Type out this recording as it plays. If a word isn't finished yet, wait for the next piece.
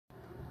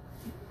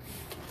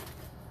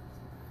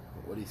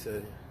he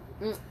say?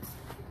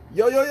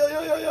 Yo, yo, yo, yo,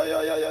 yo, yo, yo,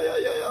 yo, yo, yo,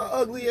 yo, yo,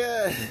 ugly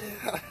ass.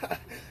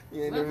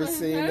 You ain't never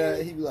seen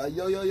that. He be like,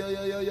 yo, yo, yo,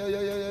 yo, yo, yo, yo, yo, yo,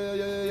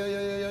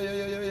 yo, yo, yo, yo,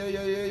 yo,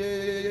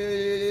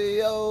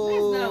 yo.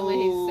 That's not what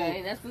he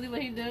say. That's really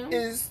what he do.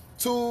 It's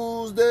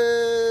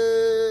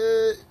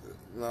Tuesday.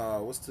 Nah,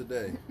 what's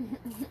today?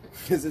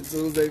 Is it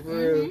Tuesday for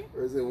real?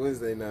 Or is it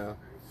Wednesday now?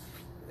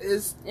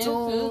 It's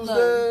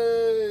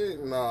Tuesday.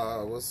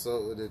 Nah, what's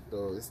up with it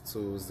though? It's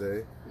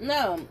Tuesday.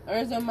 No, or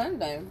is it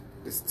Monday?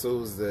 It's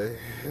Tuesday.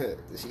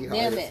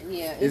 Damn it,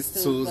 yeah.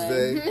 It's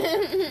Tuesday.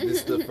 This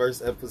is the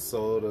first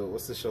episode of,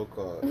 what's the show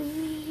called?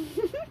 You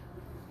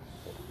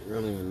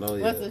don't even know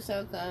yet. What's the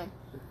show called?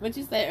 What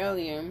you said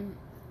earlier?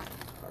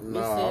 No,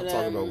 I'm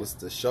talking about what's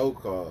the show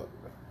called.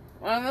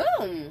 I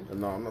know.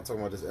 No, I'm not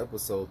talking about this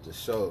episode, the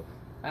show.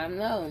 I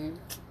know.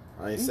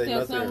 I ain't say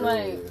nothing earlier.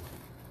 Like,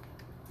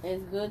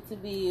 it's good to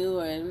be you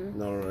and...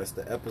 No, it's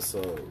the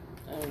episode.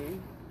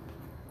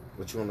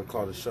 What you want to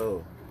call the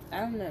show? I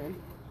don't know.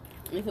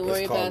 You can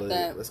worry about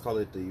that. Let's call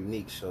it the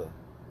unique show.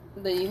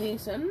 The unique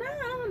show? No, I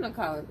don't want to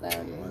call it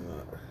that. Why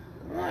not?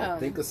 No. All right,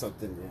 think of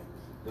something then.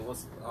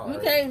 You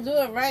can't do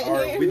it right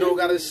here. We don't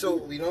got a show.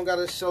 We don't got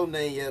a show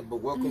name yet,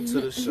 but welcome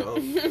to the show.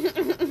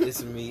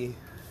 It's me,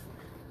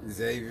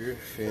 Xavier.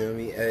 Feel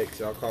me? X.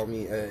 Y'all call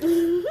me X.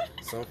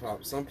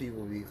 Some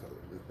people be.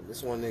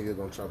 This one nigga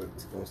gonna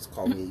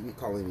call me. You be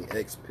calling me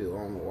X pill. I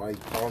don't know why you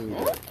call me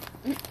that.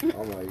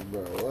 I'm like,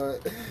 bro, what?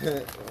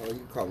 Oh,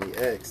 you call me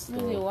X.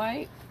 Was he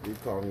white? You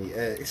call me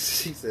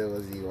X. She said,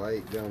 was he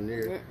white down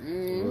there?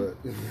 But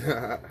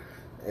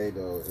hey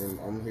though, and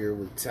I'm here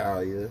with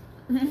Talia,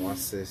 my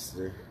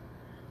sister.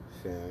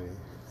 Family.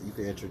 You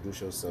can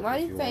introduce yourself. Why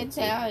if you you say want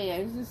Talia?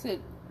 You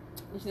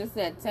just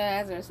said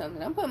Taz or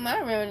something. I'm putting my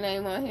real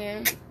name on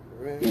here.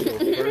 Man,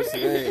 your first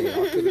name.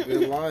 I could have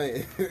been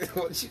lying.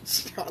 What you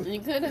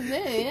could have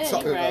been, yeah.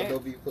 Talking right. about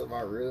don't be put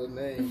my real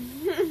name.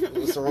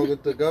 What's wrong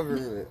with the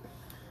government?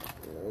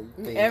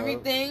 You know,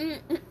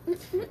 everything.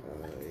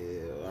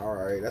 Yeah, all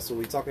right. That's what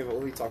we talking about.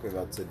 What we talking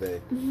about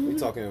today? We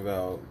talking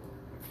about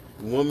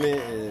women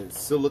and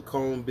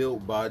silicone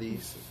built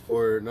bodies,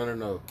 or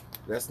no.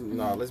 Let's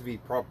be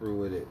proper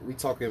with it. We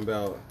talking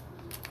about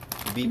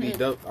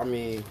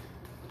BBLs.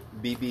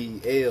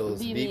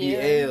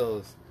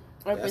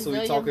 That's what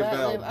we talking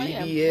about.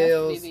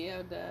 BBLs.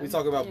 We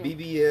talking about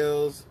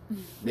BBLs.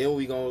 Then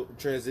we gonna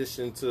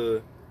transition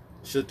to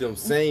should them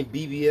same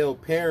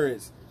BBL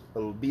parents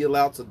be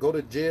allowed to go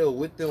to jail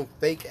with them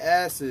fake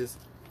asses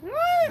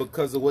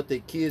because of what their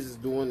kids is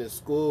doing in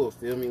school.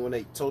 Feel me? When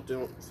they told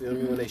them. Feel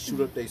me? When they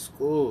shoot up their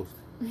schools.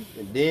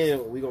 And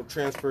then we gonna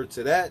transfer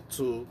to that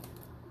to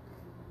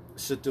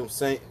should them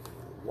same.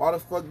 Why the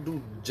fuck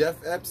do Jeff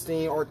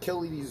Epstein, R.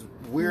 Kelly, these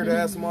weird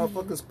ass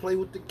motherfuckers play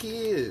with the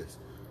kids?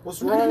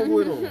 What's wrong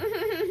with them?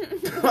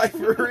 Like,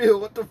 for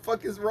real, what the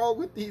fuck is wrong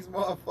with these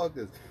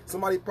motherfuckers?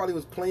 Somebody probably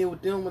was playing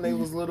with them when they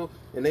was little,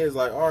 and they was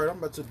like, all right, I'm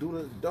about to do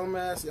this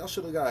dumbass. Y'all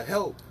should have got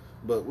help.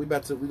 But we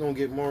gonna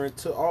get more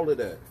into all of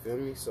that. Feel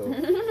me? So,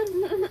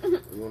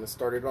 you want to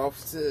start it off,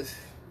 sis?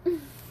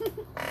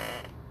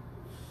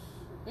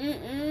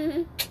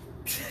 She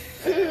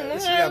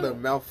got a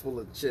mouthful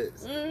of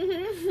chicks.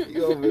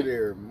 You over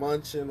there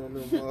munching on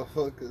them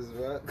motherfuckers,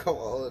 right? Come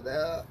on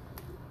now.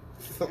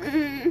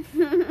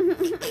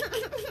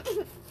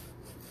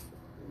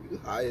 You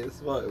high as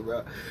fuck,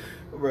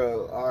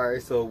 bro.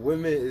 Alright, so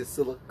women is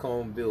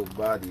silicone built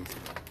bodies.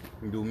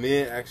 Do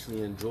men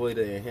actually enjoy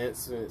the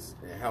enhancements,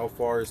 and how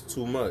far is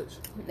too much?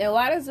 Then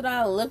why does it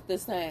all look the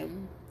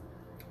same?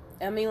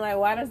 I mean, like,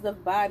 why does the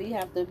body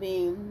have to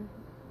be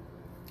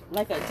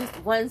like just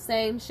one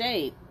same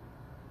shape?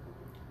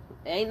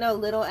 Ain't no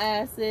little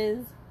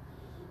asses.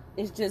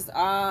 It's just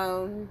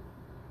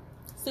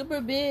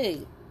super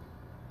big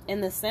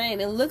and the same.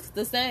 It looks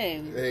the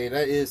same. Hey,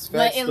 that is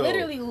facts. But it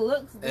literally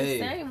looks the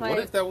same. Like, what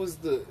if that was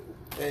the?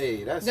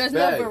 Hey, that's there's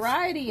facts. no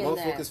variety in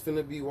that. Motherfuckers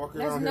finna be walking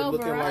There's around here no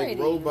looking variety.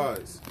 like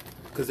robots.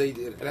 Cause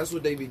that's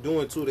what they be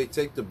doing too. They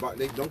take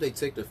they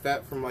take the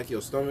fat from like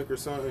your stomach or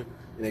something,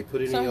 and they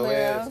put it in your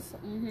ass.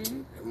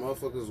 And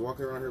motherfuckers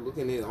walking around here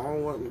looking at, I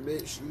don't want,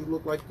 bitch, you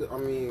look like the. I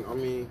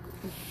mean,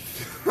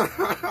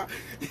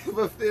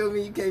 but feel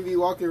me, you can't be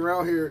walking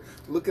around here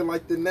looking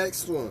like the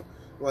next one.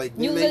 Like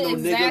you ain't look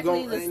no exactly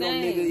nigga the ain't same. No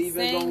nigga even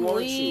same gonna want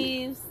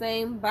weave, you.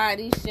 Same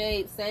body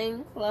shape,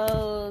 same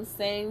clothes,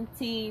 same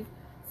teeth,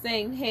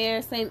 same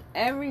hair, same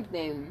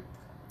everything.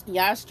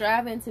 Y'all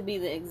striving to be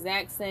the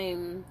exact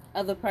same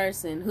other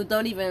person who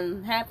don't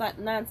even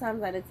 9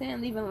 times out of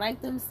 10 even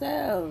like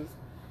themselves.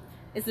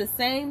 It's the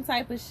same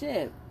type of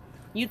shit.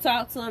 You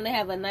talk to them, they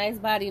have a nice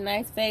body,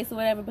 nice face or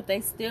whatever, but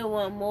they still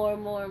want more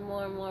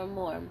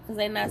because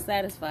they're not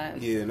satisfied.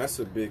 Yeah, and that's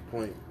a big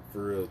point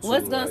for real too.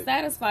 What's gonna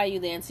satisfy you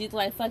then? So you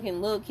like fucking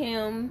Lil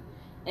Kim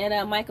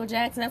and Michael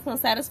Jackson? That's gonna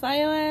satisfy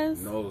your ass?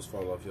 Nose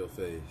fall off your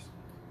face.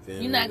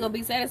 You're not gonna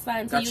be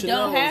satisfied until you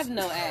don't have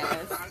no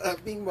ass.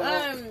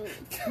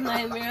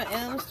 Nightmare on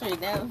Elm Street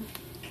now.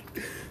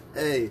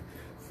 Hey,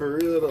 for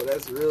real though,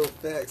 that's real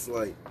facts.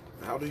 Like,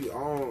 how do you?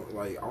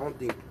 I don't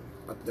think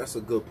that's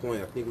a good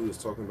point. I think we was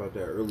talking about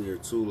that earlier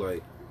too.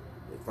 Like,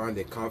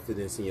 finding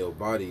confidence in your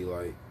body,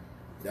 like,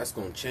 that's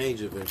gonna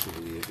change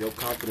eventually. If your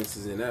confidence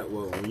is in that,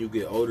 well, when you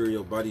get older,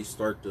 your body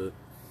start to,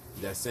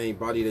 that same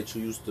body that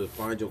you used to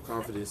find your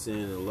confidence in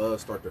and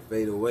love start to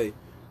fade away.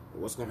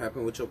 What's gonna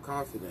happen with your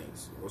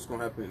confidence? What's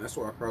gonna happen? That's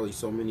why probably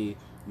so many,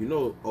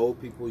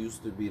 old people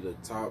used to be the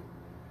top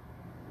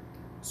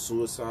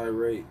suicide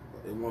rate.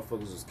 They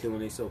motherfuckers was killing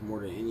themselves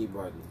more than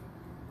anybody.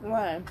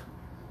 Why?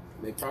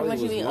 They probably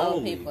was lonely.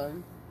 Old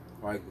people?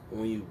 Like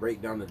when you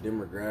break down the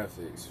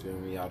demographics, feel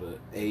me? All the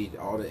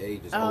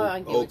ages,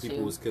 old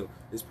people was killing.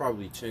 It's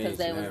probably changed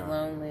now. Because they was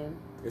lonely.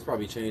 It's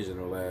probably changed in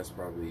the last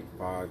probably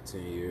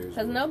 5-10 years.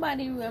 Because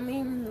nobody, a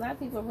lot of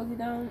people really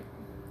don't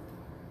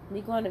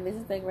be going to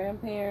visit their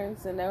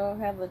grandparents, and they don't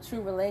have a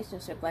true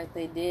relationship like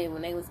they did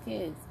when they was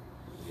kids.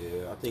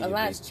 Yeah, I think a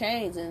lot's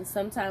changed, and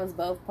sometimes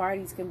both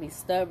parties can be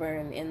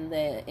stubborn in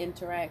the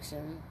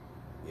interaction.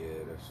 Yeah,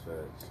 that's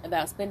facts.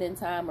 About spending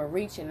time or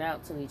reaching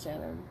out to each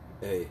other.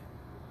 Hey,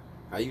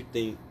 how you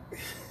think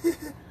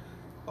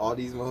all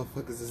these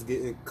motherfuckers is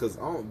getting? Because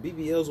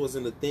BBLs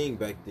wasn't a thing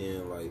back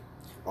then. Like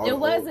it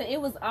wasn't.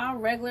 It was all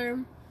regular,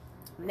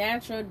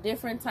 natural,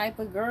 different type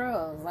of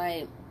girls.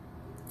 Like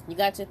you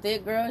got your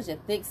thick girls, your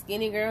thick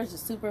skinny girls, your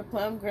super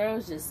plump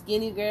girls, your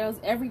skinny girls.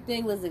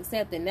 Everything was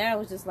accepted. Now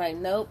it's just like,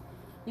 nope.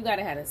 You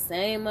gotta have the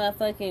same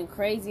motherfucking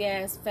crazy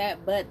ass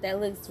fat butt that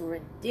looks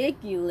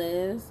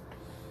ridiculous,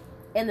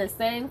 and the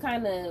same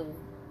kind of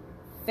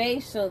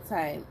facial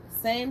type,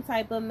 same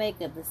type of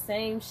makeup, the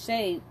same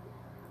shape,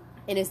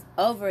 and it's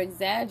over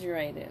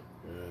exaggerated.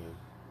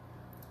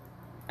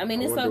 I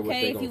mean, it's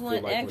okay if you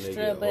want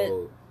extra, but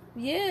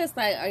yeah, it's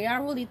like, are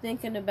y'all really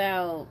thinking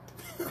about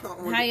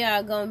how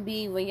y'all gonna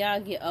be when y'all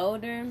get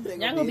older?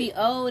 Y'all gonna be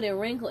old and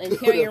wrinkled and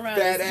carry around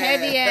this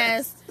heavy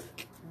ass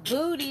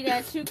booty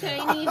that you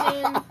can't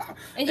even,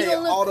 and you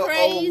gonna look all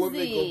crazy. All the old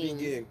women gonna be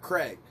getting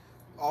cracked.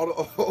 All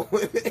the old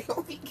women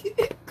gonna be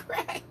getting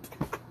cracked.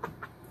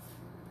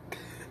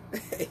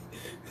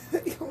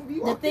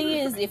 The thing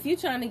is, if you're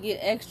trying to get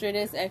extra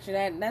this, extra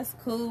that, that's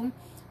cool.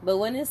 But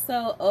when it's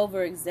so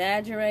over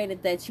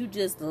exaggerated that you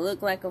just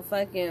look like a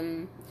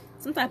fucking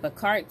some type of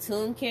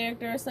cartoon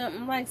character or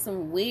something, like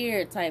some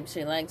weird type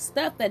shit, like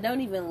stuff that don't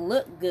even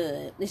look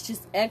good. It's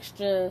just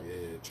extra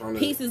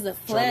pieces of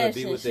flesh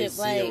and shit.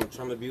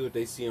 Trying to be what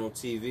they see on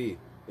TV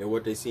and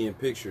what they see in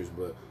pictures,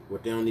 but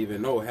what they don't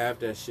even know, half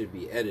that shit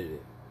be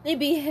edited. It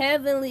be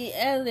heavily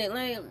edited,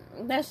 like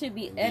that should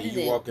be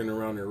edited. You walking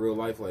around in real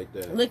life like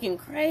that, looking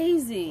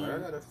crazy. I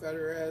got a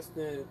fatter ass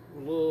than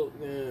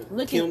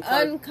looking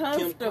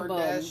uncomfortable.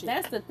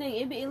 That's the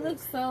thing. It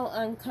looks so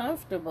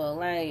uncomfortable.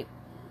 Like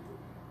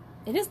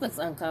it just looks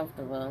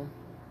uncomfortable.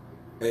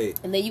 Hey,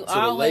 and then you to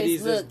always the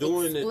ladies look that's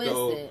doing explicit. it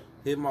though,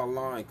 hit my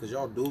line because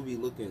y'all do be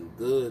looking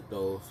good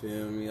though.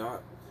 Feel me? Y'all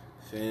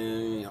get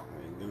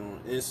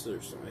on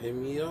Insta, so hit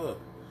me up.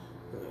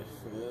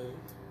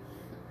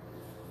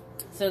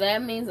 So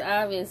that means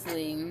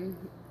obviously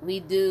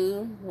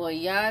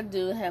y'all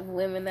do have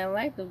women that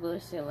like the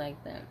bullshit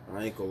like that.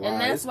 I ain't gonna lie.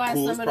 And that's why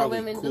some of the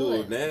women do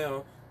it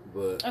now,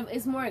 but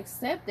it's more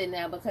accepted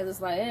now because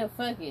it's like, hey,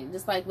 fuck it.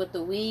 Just like with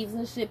the weaves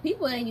and shit,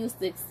 people ain't used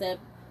to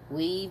accept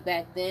weave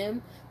back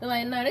then. They're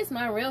like, no, this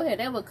my real hair.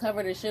 That would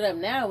cover the shit up.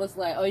 Now it's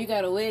like, oh, you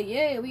got a wig?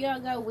 Yeah, we all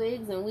got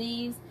wigs and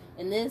weaves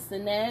and this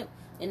and that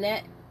and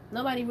that.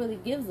 Nobody really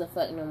gives a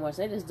fuck no more.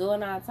 So they're just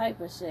doing all type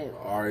of shit.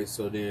 Alright,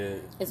 so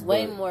then it's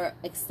way more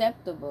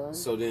acceptable.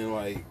 So then,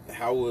 like,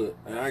 I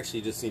actually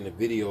just seen a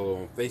video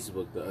on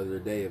Facebook the other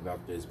day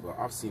about this, but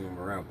I've seen him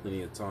around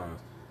plenty of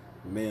times.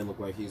 The man looked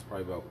like he's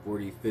probably about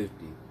 40, 50,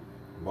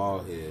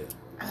 bald head.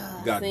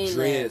 Got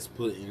dreads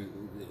put in.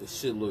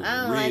 Shit look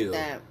real. Like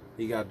that.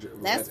 He got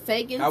that's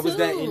faking too. How was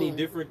that any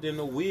different than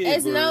the wig?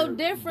 It's no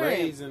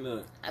different. In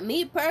the...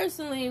 Me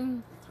personally,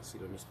 I see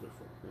the Mr.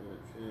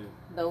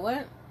 The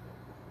what?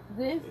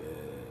 This?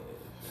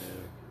 Yeah.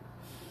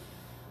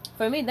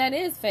 For me, that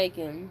is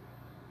faking.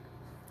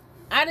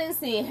 I done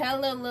seen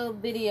hella little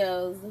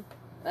videos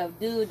of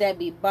dudes that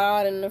be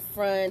bald in the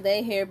front,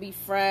 their hair be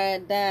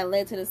fried, down,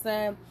 laid to the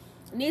side.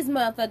 And these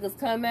motherfuckers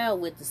come out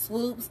with the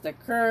swoops, the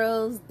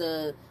curls,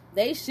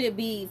 they should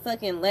be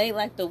fucking laid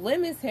like the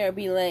women's hair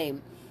be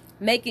laid.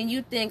 Making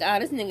you think, oh,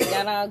 this nigga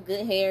got all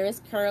good hair,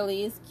 it's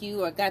curly, it's cute,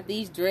 or got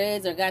these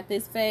dreads, or got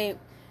this fade.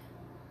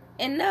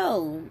 And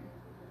no.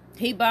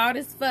 He bald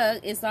as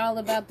fuck. It's all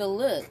about the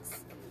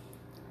looks.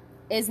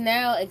 It's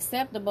now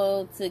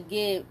acceptable to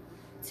get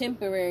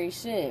temporary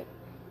shit.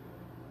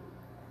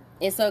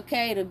 It's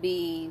okay to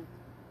be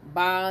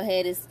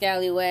bald-headed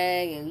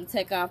scallywag and you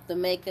take off the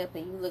makeup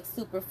and you look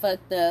super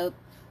fucked up.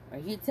 Or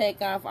you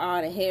take off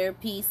all the hair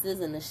pieces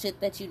and the shit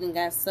that you done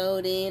got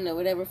sewed in or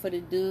whatever for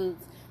the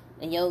dudes.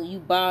 And you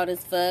bald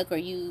as fuck or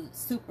you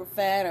super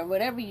fat or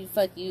whatever you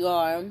fuck you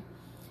are.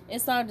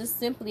 It's all just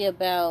simply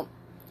about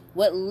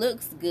what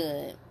looks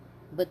good.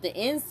 But the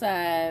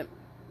inside,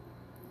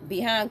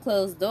 behind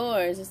closed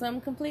doors, is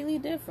something completely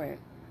different.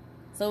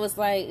 So it's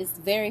like, it's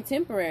very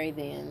temporary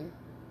then.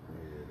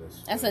 Yeah,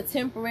 that's a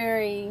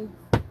temporary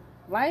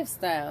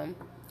lifestyle.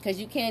 Because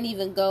you can't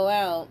even go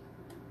out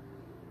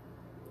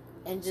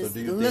and just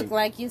look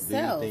like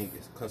yourself. Do you think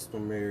it's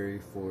customary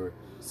for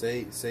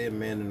say a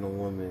man and a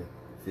woman?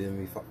 Feel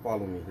me?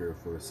 Follow me here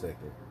for a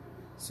second.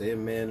 Say a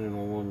man and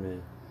a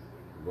woman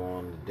go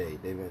on a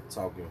date. They've been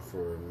talking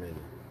for a minute.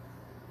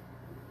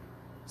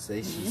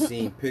 Say she's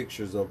seen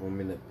pictures of him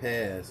in the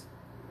past,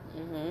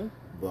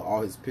 but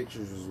all his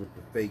pictures was with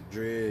the fake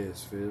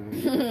dreads. Feel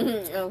me?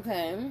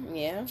 Okay,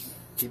 yeah.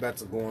 He about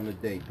to go on a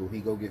date. Do he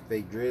go get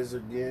fake dreads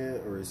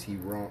again, or is he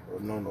wrong?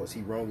 No. Is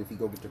he wrong if he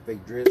go get the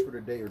fake dreads for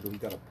the date, or do he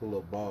gotta pull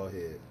up bald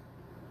head?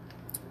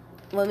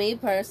 Well, me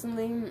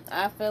personally,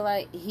 I feel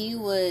like he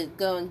would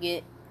go and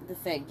get the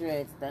fake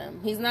dreads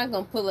done. He's not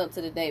gonna pull up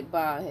to the date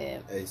bald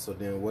head. Hey, so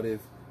then what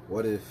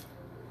if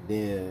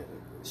then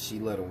she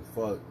let him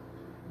fuck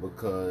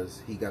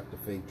because he got the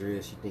fake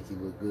dreads? She think he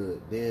look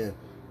good. Then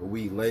a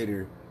week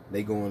later,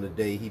 they go on a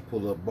date. He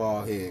pull up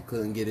bald head,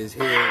 couldn't get his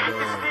hair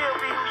done.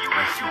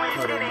 And she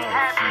cut him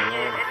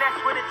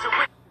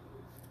off.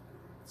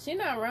 She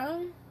not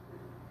wrong.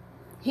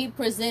 He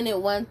presented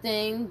one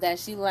thing that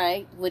she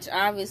liked, which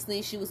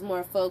obviously she was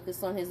more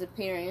focused on his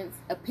appearance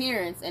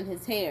and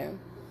his hair.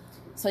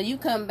 So you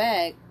come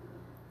back,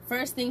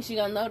 first thing she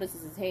gonna notice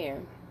is his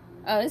hair.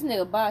 Oh, this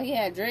nigga bald, he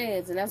had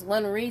dreads, and that's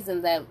one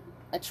reason that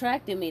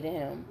attracted me to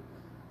him.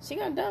 She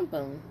gonna dump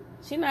him.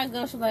 She not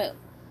gonna, she like,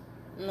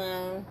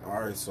 no.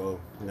 Alright, so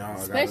now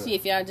especially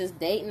if y'all just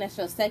dating, that's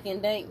your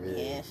second date.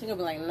 Yeah, she gonna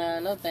be like, nah,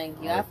 no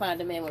thank you. Right. I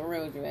find a man with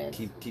real dreads.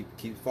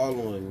 Keep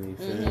following me,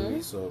 feel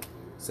me? So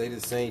say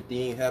the same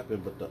thing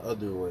happened, but the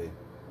other way.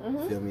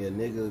 Feel me? A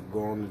nigga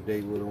go on a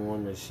date with a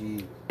woman,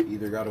 she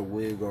either got a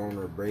wig on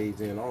or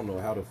braids in. I don't know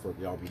how the fuck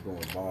y'all be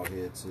going bald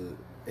head to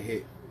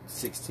hit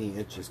 16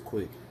 inches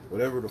quick.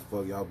 Whatever the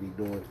fuck y'all be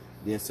doing.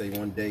 Then say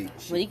one date.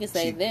 Well, you can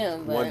say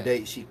them, but one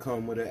date she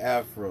come with an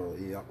afro.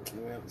 Yeah,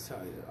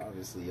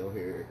 obviously your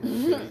hair.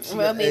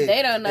 Well, I mean,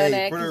 they don't know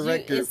that. For the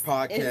record,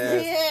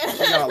 podcast,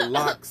 she got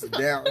locks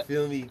down.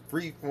 Feel me?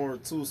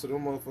 Freeform too, so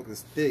them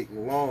motherfuckers thick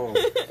and long.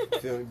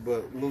 Feel me?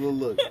 But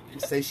look.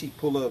 Say she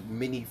pull up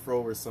mini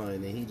fro or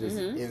something, and he just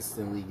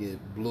instantly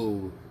get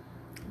blue.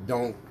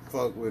 Don't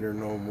fuck with her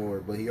no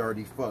more. But he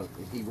already fucked.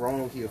 Is he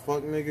wrong? He a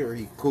fuck nigga or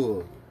he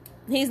cool?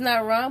 He's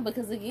not wrong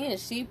because again,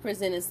 she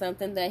presented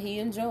something that he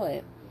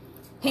enjoyed.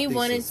 He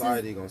wanted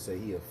society gonna say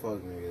he a fuck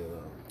nigga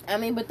though. I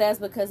mean, but that's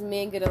because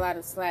men get a lot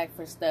of slack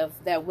for stuff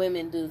that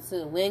women do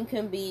too. Women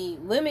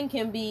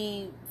can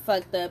be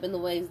fucked up in the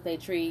ways they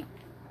treat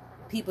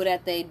people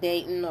that they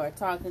dating or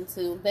talking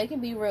to. They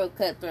can be real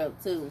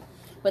cutthroat too.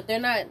 But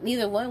they're not,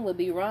 neither one would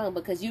be wrong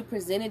because you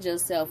presented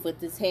yourself with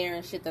this hair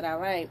and shit that I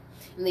like.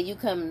 And then you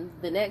come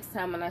the next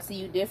time and I see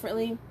you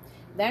differently.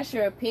 That's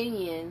your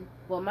opinion,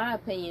 well, my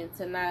opinion,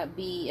 to not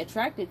be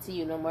attracted to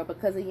you no more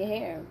because of your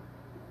hair.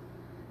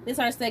 This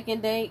our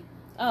second date.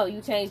 Oh,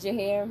 you changed your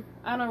hair?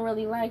 I don't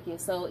really like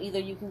it. So either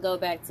you can go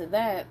back to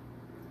that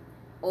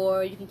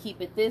or you can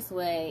keep it this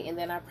way and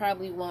then I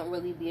probably won't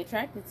really be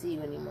attracted to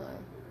you anymore.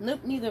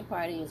 Nope, neither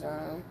party is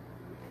wrong.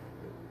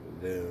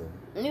 Damn.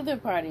 Neither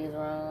party is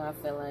wrong, I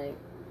feel like.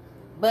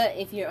 But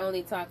if you're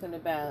only talking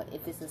about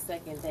if it's a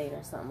second date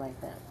or something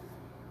like that.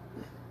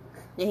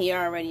 And he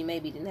already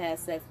maybe didn't have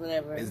sex,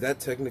 whatever. Is that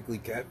technically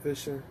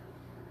catfishing?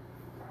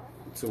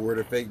 To wear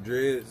the fake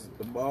dreads,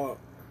 the bald?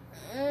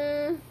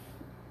 It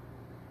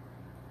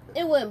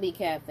wouldn't be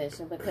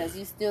catfishing because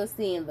you still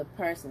seeing the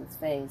person's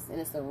face and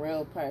it's a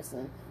real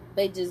person.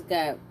 They just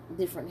got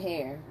different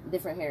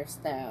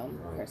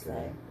hairstyle per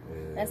se.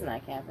 Yeah. That's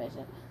not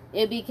catfishing.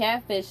 It'd be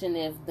catfishing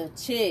if the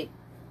chick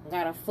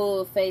got a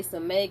full face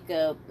of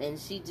makeup and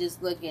she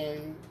just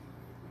looking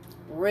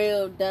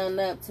real done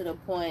up to the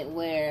point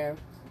where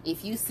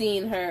if you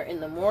seen her in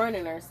the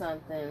morning or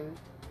something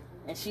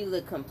and she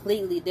look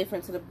completely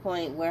different to the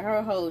point where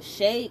her whole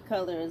shade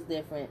color is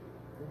different,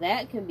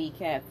 that can be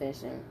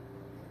catfishing.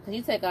 Because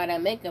you take all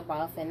that makeup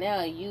off and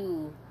now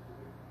you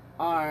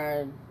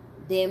are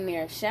damn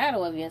near a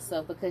shadow of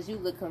yourself because you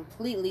look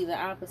completely the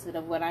opposite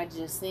of what I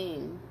just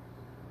seen.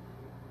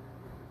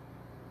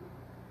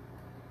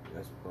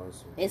 That's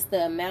possible. It's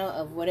the amount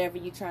of whatever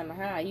you trying to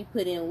hide. You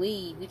put in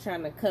weave, you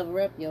trying to cover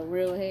up your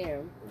real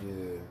hair.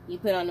 Yeah. You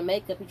put on the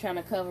makeup, you trying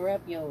to cover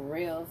up your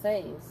real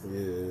face.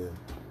 Yeah.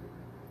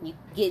 You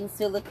getting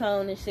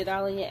silicone and shit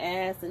all in your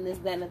ass and this,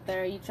 that, and the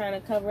third. You trying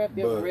to cover up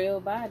your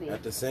real body.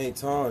 At the same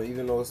time,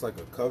 even though it's like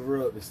a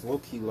cover up, it's low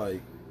key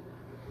like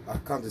I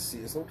kind of see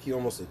it's low key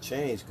almost a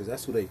change because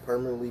that's who they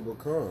permanently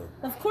become.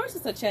 Of course,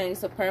 it's a change.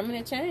 It's a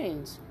permanent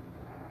change.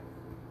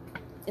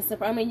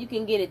 I mean, you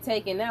can get it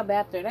taken out, but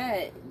after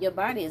that, your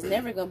body is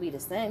never gonna be the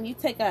same. You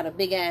take out a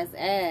big ass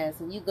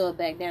and you go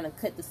back down and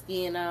cut the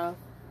skin off.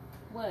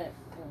 What?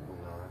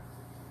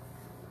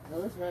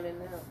 No, it's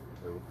running out.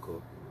 It was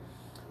cool.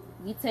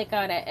 You take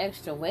all that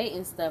extra weight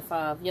and stuff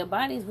off, your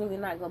body's really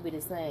not gonna be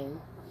the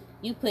same.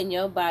 You putting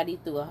your body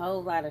through a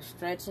whole lot of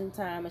stretching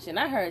time and shit. And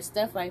I heard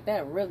stuff like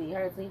that really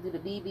hurts when you do the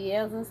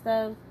BBLs and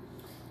stuff.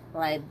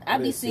 Like I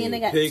be seeing they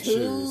got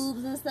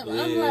tubes and stuff.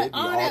 Yeah, I'm like,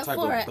 all that type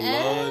for of an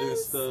blood ass? and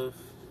stuff.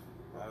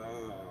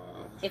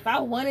 If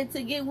I wanted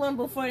to get one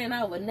before then,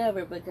 I would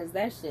never, because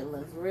that shit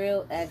looks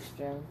real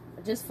extra.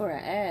 Just for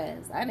an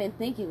ass. I didn't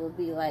think it would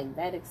be like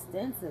that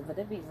extensive, but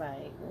it'd be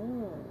like,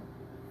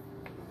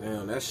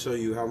 Damn, that show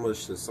you how much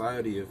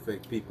society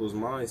affect people's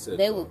mindset.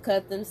 They will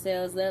cut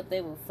themselves up. They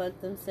will fuck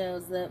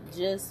themselves up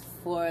just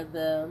for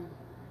the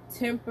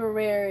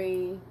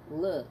temporary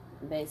look,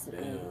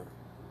 basically. Damn.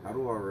 How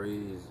do I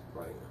raise,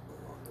 like...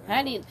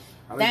 How do you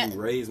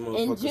raise motherfuckers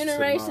in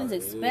generations,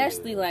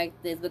 especially like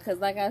this? Because,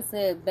 like I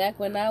said, back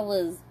when I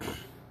was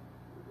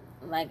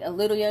like a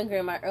little younger,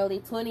 in my early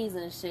 20s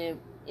and shit,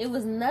 it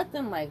was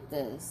nothing like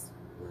this.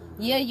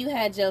 Yeah, you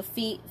had your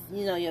feet,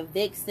 you know, your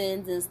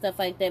vixens and stuff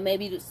like that.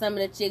 Maybe some of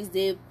the chicks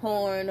did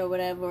porn or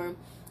whatever,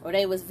 or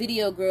they was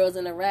video girls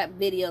in the rap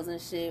videos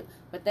and shit.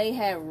 But they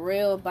had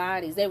real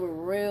bodies. They were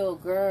real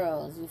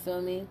girls. You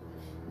feel me?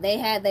 They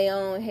had their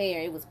own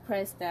hair. It was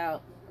pressed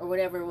out. Or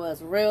whatever it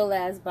was, real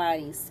ass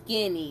body,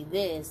 skinny,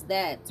 this,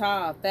 that,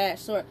 tall, fat,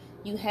 short.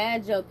 You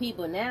had your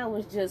people. Now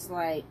it's just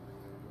like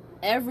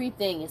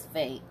everything is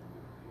fake.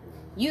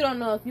 You don't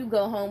know if you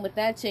go home with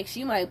that chick,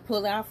 she might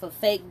pull off a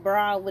fake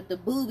bra with the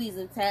boobies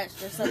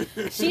attached or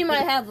something. She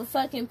might have a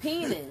fucking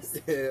penis,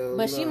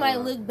 but she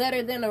might look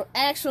better than an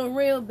actual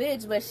real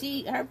bitch. But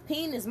her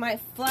penis might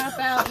flop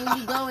out when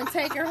you go and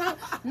take her home.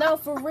 No,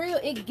 for real,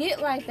 it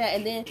get like that.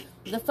 And then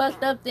the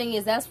fucked up thing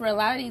is that's where a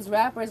lot of these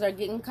rappers are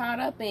getting caught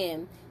up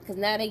in. Because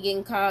now they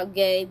getting called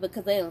gay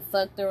because they done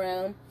fucked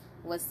around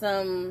with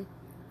some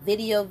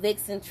video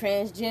vixen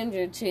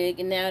transgender chick.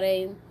 And now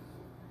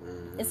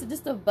it's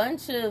just a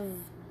bunch of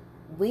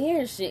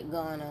weird shit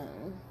going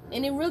on.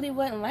 And it really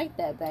wasn't like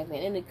that back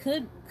then. And it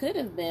could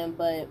have been,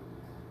 but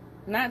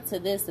not to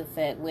this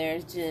effect where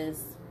it's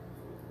just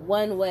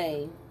one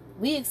way.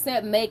 We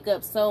accept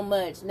makeup so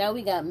much. Now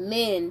we got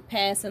men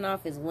passing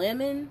off as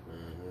women.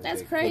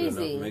 That's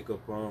crazy.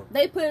 Makeup on.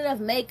 They put enough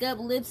makeup,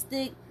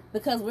 lipstick,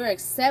 because we're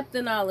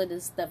accepting all of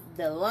this stuff.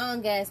 The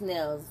long ass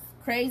nails,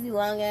 crazy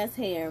long ass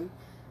hair,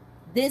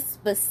 this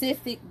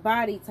specific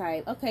body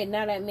type. Okay,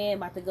 now that man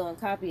about to go and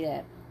copy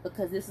that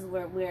because this is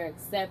where we're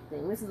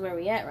accepting. This is where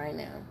we at right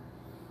now.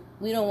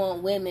 We don't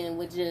want women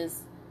with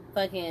just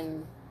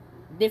fucking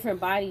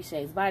different body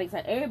shapes, body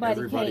type.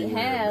 Everybody can't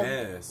have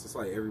masks. It's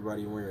like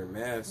everybody wearing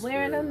masks.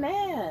 Wearing a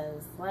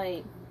mask,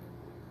 like.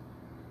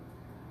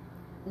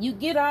 You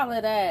get all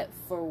of that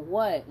for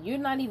what? You're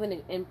not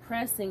even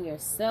impressing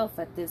yourself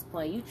at this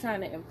point. You're trying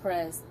to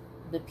impress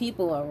the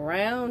people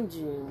around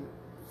you.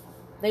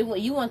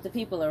 You want the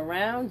people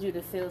around you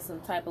to feel some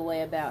type of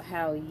way about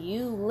how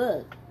you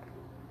look.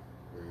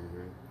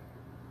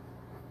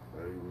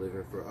 Are you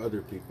living for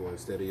other people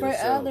instead of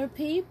yourself? For other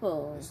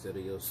people. Instead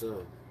of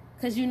yourself.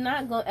 Because you're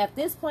not going... At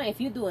this point,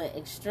 if you're doing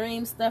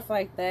extreme stuff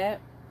like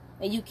that,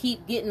 and you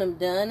keep getting them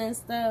done and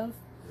stuff,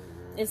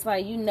 it's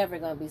like you're never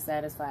going to be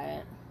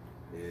satisfied.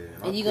 Yeah,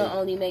 and you're going to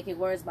only make it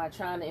worse by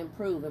trying to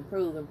improve.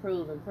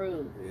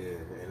 Yeah,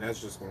 and that's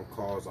just going to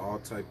cause all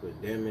type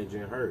of damage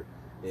and hurt.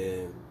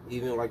 And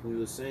even like we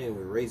were saying,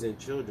 with raising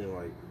children,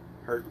 like,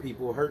 hurt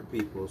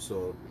people.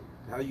 So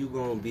how you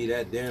going to be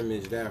that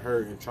damaged, that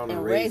hurt, and trying to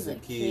raise a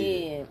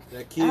kid?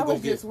 That kid going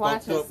to get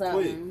fucked up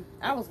quick.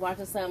 I was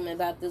watching something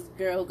about this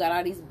girl who got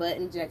all these butt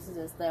injections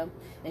and stuff,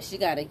 and she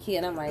got a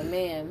kid. I'm like,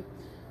 man,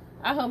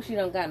 I hope she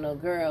don't got no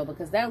girl,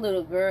 because that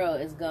little girl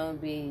is going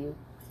to be...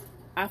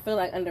 I feel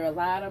like under a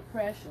lot of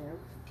pressure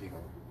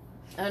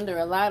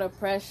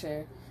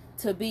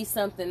to be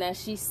something that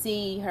she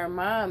see her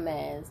mom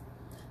as.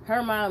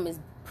 Her mom is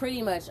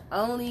pretty much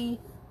only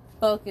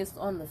focused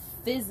on the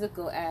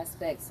physical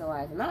aspects of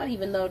life. And I don't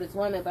even know this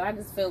woman, but I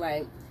just feel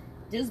like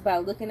just by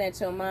looking at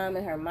your mom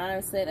and her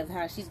mindset of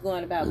how she's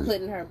going about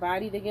putting her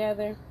body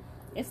together,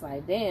 it's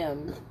like,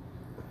 damn,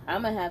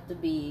 I'm going to have to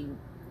be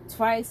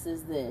twice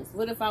as this.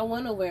 What if I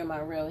want to wear my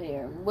real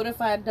hair? What if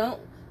I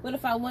don't? What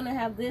if I want to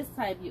have this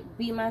type,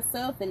 be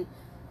myself, and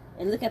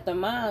look at the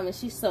mom, and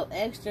she's so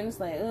extra, and it's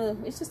like,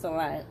 it's just a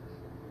lot.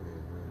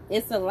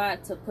 It's a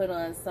lot to put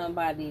on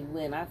somebody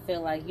when I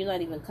feel like you're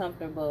not even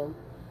comfortable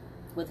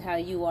with how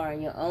you are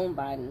in your own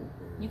body.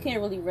 You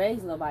can't really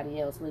raise nobody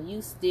else when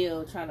you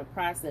still trying to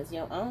process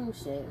your own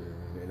shit.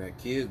 And that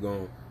kid's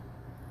going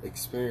to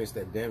experience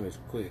that damage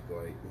quick.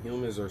 Like,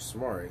 humans are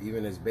smart.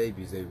 Even as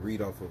babies, they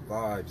read off of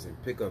vibes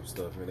and pick up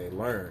stuff, and they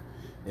learn.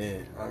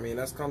 And, I mean,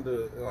 that's kind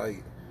of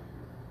like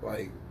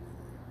black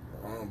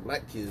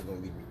kids gonna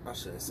be, I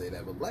shouldn't say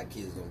that, but black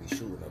kids gonna be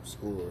shooting up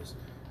schools.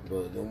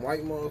 But the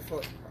white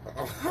motherfuckers,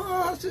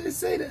 I shouldn't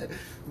say that.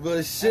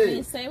 But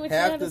shit,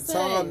 half the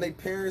time they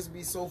parents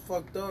be so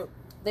fucked up,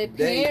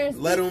 they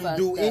let them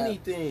do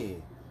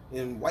anything.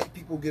 And white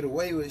people get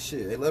away with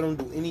shit. They let them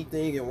do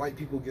anything and white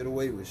people get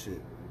away with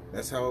shit.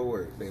 That's how it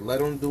works. They let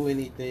them do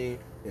anything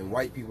and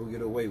white people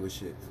get away with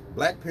shit.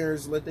 Black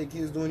parents let their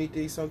kids do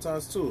anything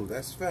sometimes too.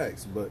 That's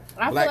facts. But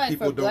black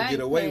people don't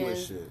get away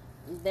with shit.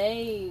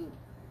 They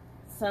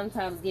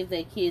sometimes give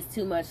their kids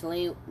too much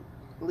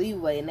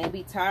leeway, and they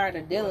be tired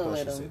of dealing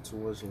with them. Said too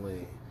much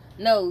leeway.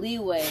 No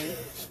leeway,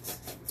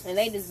 and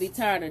they just be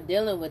tired of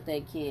dealing with their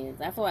kids.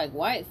 I feel like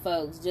white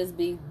folks just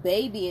be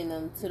babying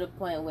them to the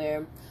point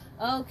where,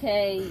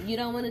 okay, you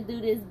don't want to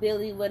do this,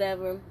 Billy,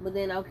 whatever. But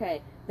then,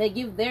 okay, they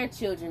give their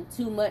children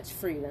too much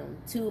freedom,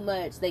 too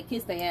much. They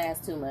kiss their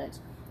ass too much.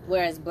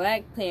 Whereas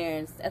black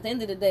parents, at the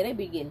end of the day, they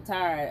be getting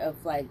tired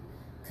of, like,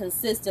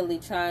 consistently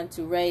trying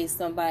to raise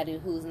somebody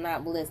who's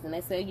not listening.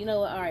 They say, you know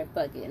what, all right,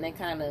 fuck it. And they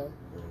kind of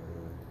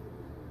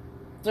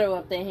throw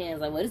up their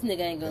hands like, well, this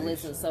nigga ain't going to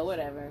listen, so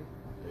whatever.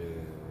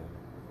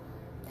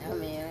 Yeah. I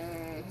mean...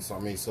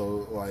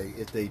 So, like,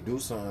 if they do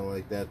something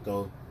like that,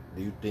 though,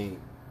 do you think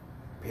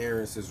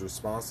parents is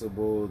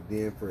responsible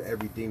then for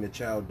everything the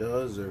child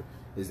does, or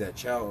is that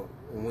child,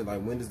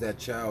 when does that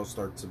child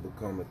start to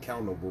become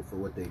accountable for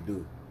what they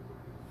do?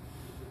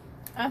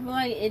 I feel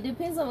like it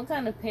depends on what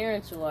kind of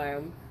parent you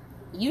are.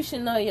 You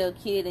should know your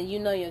kid, and you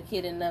know your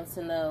kid enough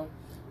to know,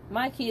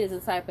 my kid is the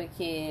type of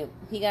kid,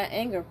 he got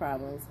anger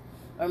problems.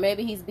 Or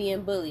maybe he's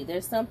being bullied.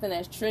 There's something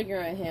that's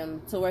triggering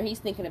him to where he's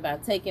thinking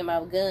about taking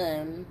my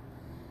gun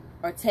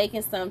or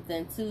taking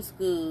something to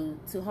school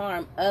to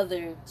harm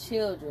other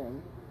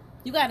children.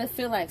 You got to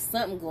feel like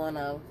something going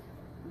on.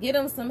 Get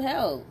him some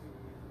help.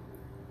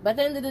 But at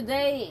the end of the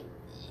day,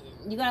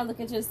 you got to look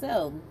at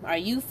yourself. Are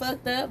you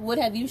fucked up? What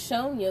have you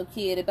shown your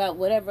kid about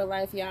whatever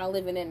life y'all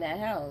living in that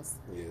house?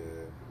 Yeah,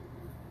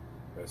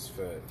 that's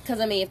fact. Because,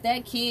 I mean, if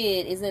that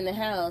kid is in the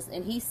house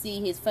and he see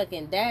his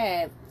fucking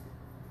dad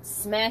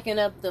smacking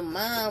up the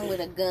mom with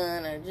a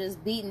gun or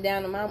just beating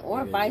down the mom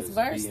or vice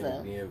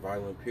versa. Being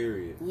violent,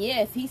 period.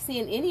 Yeah, if he's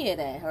seeing any of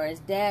that, or his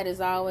dad is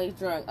always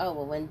drunk. Oh,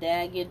 well, when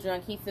dad get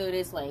drunk, he feel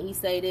this way. He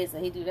say this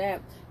and he do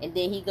that. And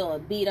then he go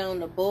and beat on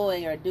the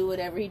boy or do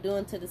whatever he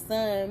doing to the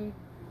son.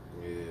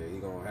 Yeah, he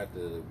gonna have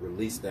to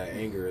release that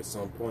anger at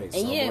some point, and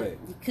some way.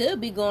 He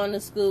could be going to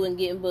school and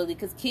getting bullied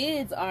because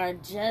kids are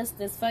just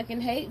as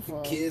fucking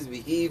hateful. Kids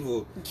be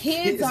evil.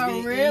 Kids are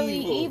really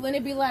evil. And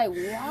it'd be like,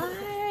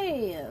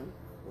 why?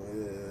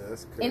 Yeah,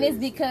 that's crazy. And it's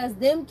because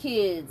them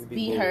kids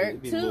be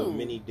hurt too.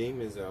 Many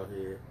demons out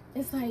here.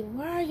 It's like,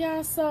 why are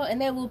y'all so... And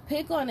they will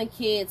pick on a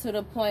kid to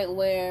the point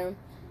where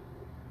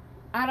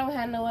I don't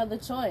have no other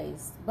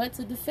choice but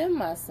to defend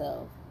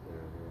myself.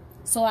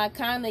 So I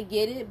kind of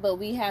get it, but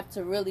we have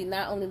to really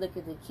not only look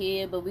at the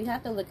kid, but we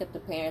have to look at the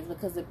parents,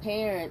 because the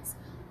parents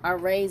are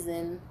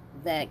raising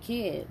that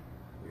kid.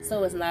 Yeah.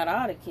 So it's not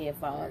all the kid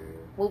fault.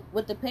 Yeah.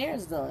 What the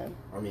parents doing?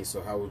 I mean,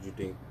 so how would you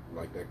think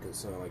like that could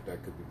sound like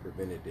that could be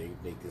prevented? Do you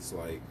think it's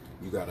like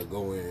you got to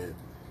go in,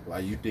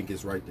 like you think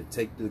it's right to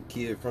take the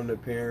kid from the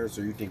parents,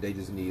 or you think they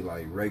just need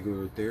like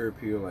regular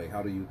therapy, or like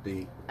how do you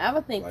think? I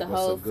would think like, the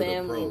whole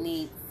family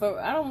need.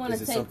 I don't want to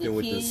take the kids. Is it something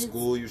with the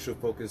school you should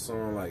focus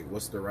on? Like,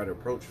 what's the right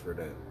approach for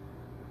that?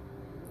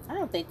 I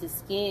don't think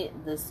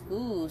the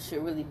school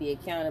should really be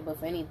accountable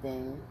for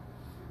anything.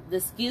 The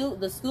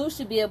school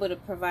should be able to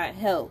provide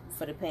help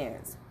for the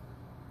parents.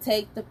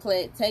 Take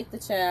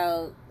the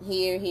child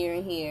here,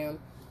 and here.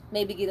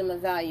 Maybe get them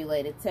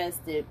evaluated,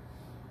 tested.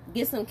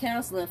 Get some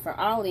counseling for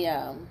all of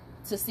y'all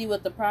to see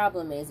what the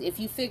problem is. If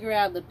you figure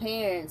out the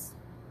parents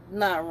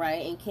not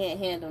right and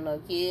can't handle no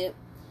kid,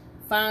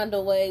 find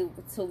a way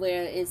to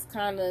where it's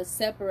kind of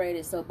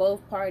separated so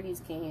both parties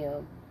can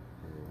heal.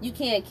 You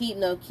can't keep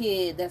no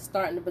kid that's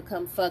starting to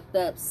become fucked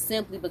up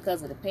simply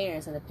because of the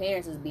parents, and the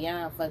parents is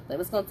beyond fucked up.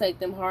 It's going to take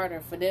them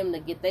harder for them to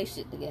get their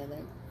shit together.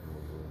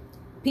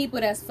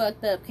 People that's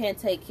fucked up can't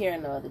take care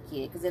of no other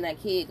kid, because then that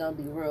kid going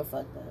to be real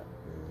fucked up.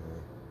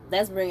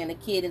 That's bringing a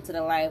kid into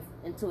a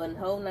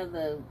whole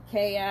nother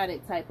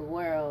chaotic type of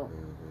world.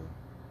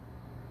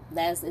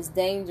 It's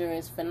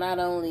dangerous for not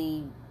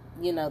only,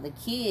 the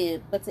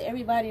kid, but to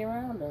everybody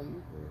around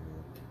them.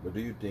 But do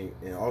you think,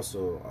 and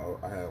also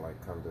I had like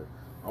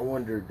I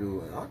wonder,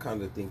 and I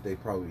kind of think they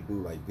probably do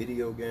like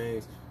video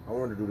games. I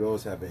wonder, do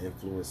those have an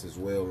influence as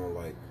well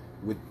on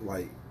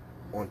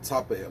on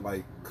top of it,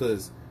 like,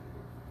 cause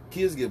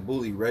kids get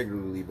bullied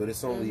regularly, but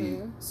it's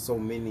only so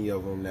many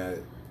of them that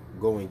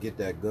go and get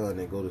that gun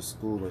and go to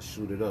school and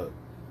shoot it up.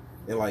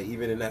 And like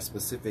even in that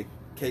specific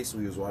case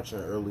we was watching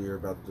earlier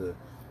about the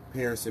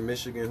parents in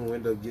Michigan who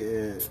end up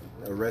getting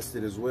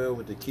arrested as well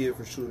with the kid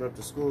for shooting up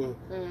the school.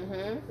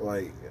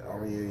 Like, I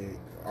mean,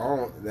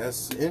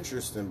 that's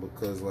interesting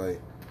because like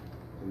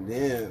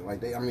then like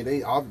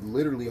they are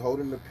literally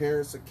holding the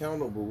parents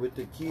accountable with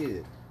the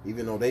kid,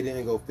 even though they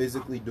didn't go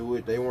physically do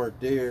it, they weren't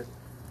there,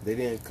 they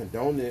didn't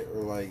condone it,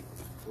 or like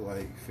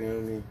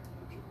feel me?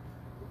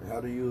 How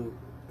do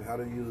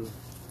you,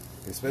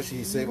 especially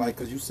you say like,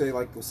 cause you say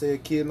like, say a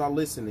kid not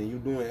listening, you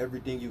doing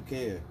everything you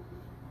can.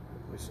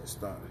 We should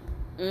stop.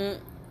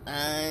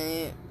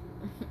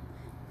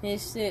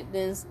 His shit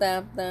didn't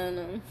stop on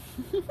him.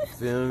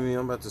 Feel me?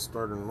 I'm about to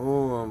start a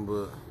new one,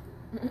 but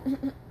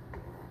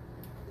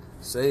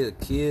say a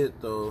kid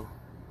though.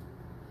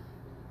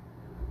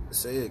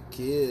 Say a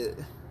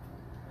kid.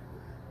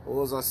 What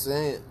was I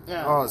saying?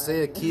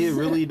 Say a kid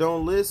really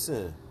don't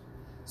listen.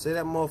 Say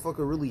that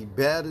motherfucker really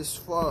bad as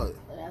fuck.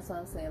 That's what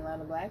I'm saying. A lot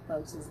of black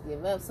folks just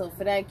give up. So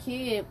for that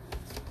kid,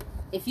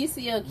 if you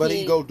see your kid, but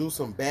he go do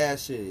some bad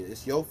shit,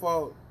 it's your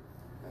fault.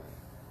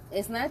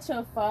 It's not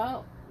your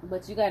fault,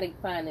 but you gotta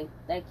find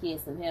that kid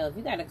some help.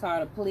 You gotta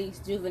call the police,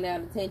 juvenile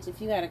detention.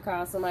 If you gotta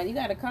call somebody, you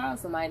gotta call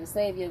somebody to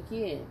save your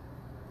kid.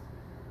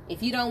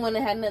 If you don't want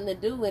to have nothing to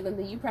do with them,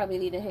 then you probably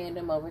need to hand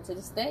them over to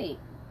the state.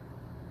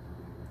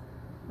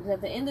 Because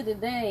at the end of the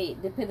day,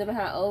 depending on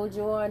how old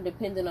you are,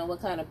 depending on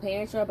what kind of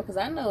parents you are, because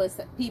I know it's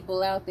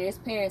people out there, it's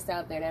parents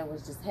out there that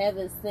was just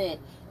heaven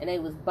sent, and they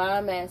was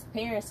bomb-ass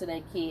parents to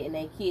their kid, and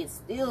their kid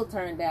still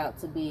turned out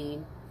to be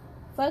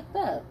fucked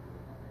up.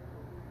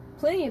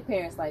 Plenty of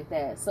parents like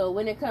that. So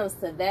when it comes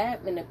to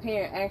that, and the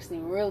parent actually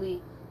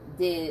really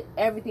did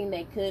everything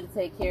they could to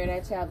take care of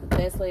that child the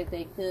best way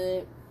they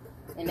could,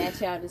 and that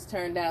child just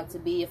turned out to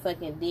be a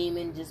fucking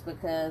demon just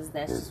because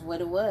that's just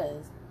what it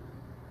was.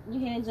 You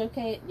hand your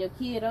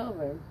kid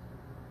over,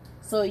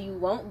 so you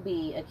won't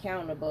be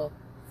accountable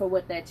for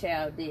what that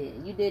child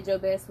did. You did your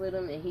best with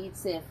him, and he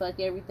said, fuck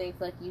everything,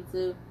 fuck you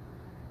too.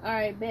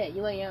 Alright, bet,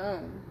 you on your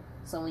own.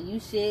 So when you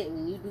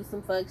do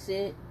some fuck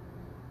shit,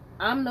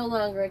 I'm no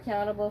longer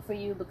accountable for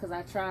you because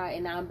I tried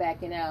and now I'm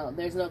backing out.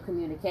 There's no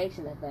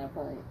communication at that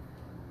point.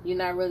 You're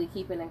not really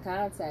keeping in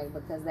contact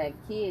because that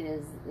kid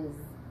is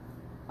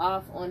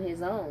off on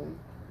his own,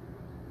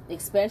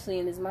 especially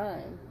in his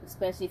mind,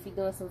 especially if he's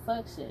doing some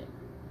fuck shit.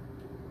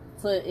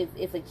 So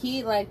if a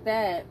kid like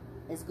that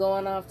is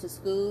going off to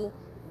school,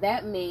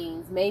 that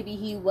means maybe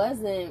he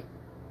wasn't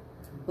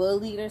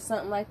bullied or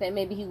something like that.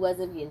 Maybe he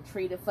wasn't getting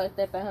treated fucked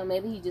up at home.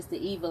 Maybe he just an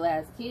evil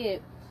ass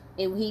kid,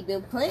 and he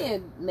been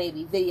playing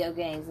maybe video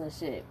games and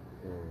shit.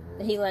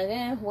 Mm-hmm. And he like,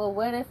 well,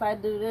 what if I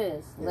do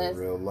this? In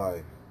real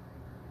life.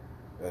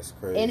 That's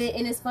crazy.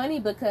 And it's funny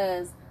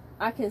because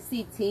I can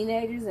see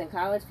teenagers and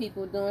college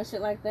people doing shit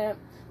like that.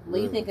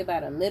 When you think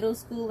about a middle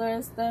schooler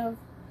and stuff,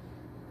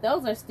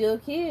 those are still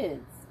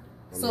kids.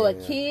 So a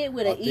kid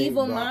with an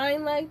evil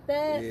mind like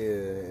that?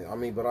 Yeah, I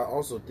mean, but I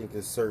also think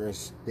there's certain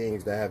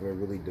things that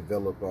haven't really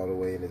developed all the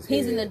way in his head.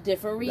 He's in a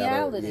different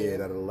reality.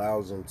 That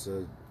allows him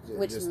to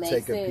just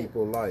take a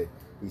people's life.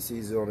 He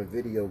sees it on a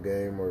video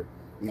game or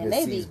even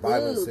sees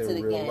violence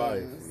in real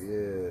life.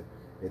 Yeah,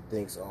 and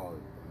thinks, oh,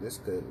 this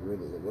could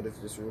really, what if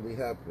this really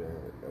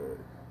happened? Or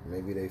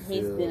maybe they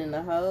feel... He's been in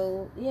a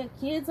hole. Yeah,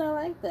 kids are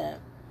like that.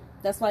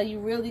 That's why you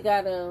really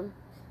gotta,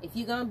 if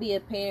you're gonna be a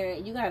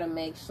parent, you gotta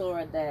make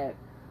sure that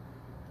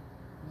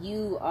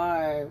you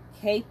are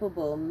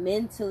capable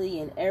mentally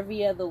and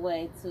every other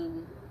way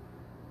to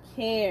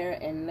care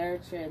and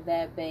nurture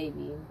that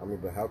baby. I mean,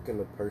 but how can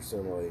a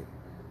person, like,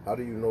 how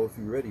do you know if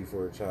you're ready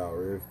for a child?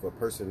 Or if a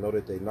person know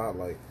that they not,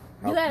 like,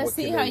 you gotta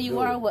see how you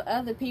are with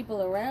other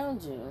people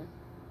around you.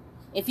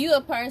 If you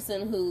a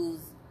person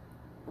who's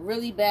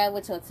really bad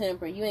with your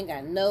temper, you ain't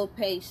got no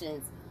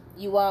patience,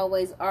 you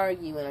always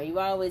arguing, or you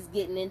always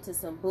getting into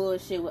some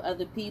bullshit with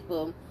other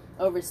people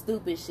over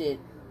stupid shit,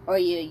 or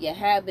your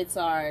habits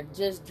are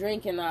just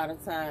drinking all the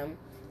time,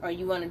 or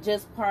you want to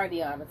just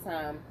party all the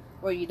time,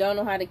 or you don't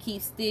know how to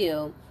keep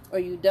still, or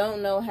you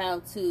don't know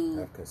how to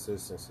have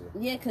consistency.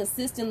 Yeah,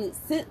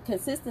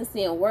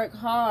 consistency and work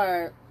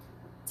hard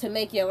to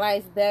make your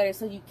life better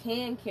so you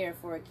can care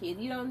for a kid.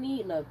 You don't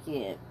need no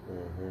kid.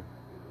 Mm-hmm.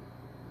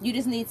 You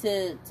just need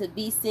to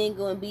be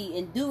single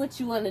and do what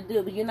you want to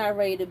do, but you're not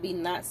ready to be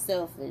not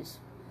selfish.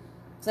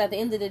 So at the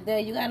end of the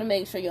day, you got to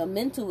make sure your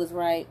mental is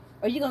right,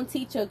 or you're going to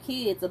teach your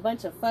kids a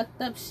bunch of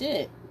fucked up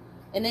shit.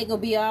 And they're going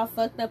to be all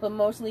fucked up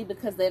emotionally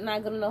because they're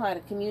not going to know how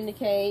to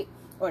communicate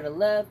or to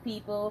love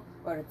people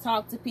or to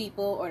talk to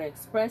people or to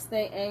express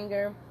their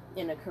anger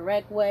in a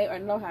correct way or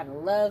know how to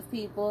love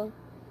people.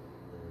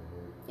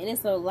 And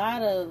it's a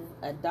lot of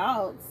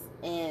adults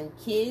and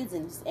kids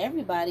and just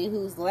everybody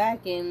who's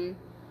lacking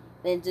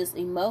in just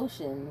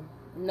emotion,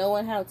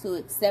 knowing how to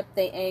accept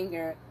their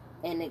anger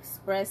and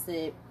express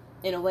it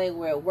in a way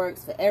where it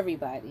works for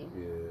everybody.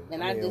 Yeah.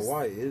 And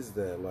why is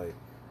that? Like,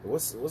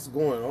 what's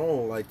going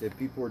on? Like, that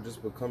people are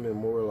just becoming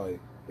more like,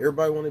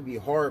 everybody want to be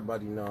hard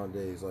body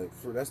nowadays. Like,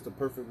 that's the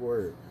perfect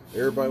word.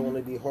 Everybody want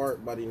to be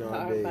hard body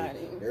nowadays.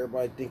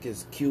 Everybody think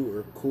it's cute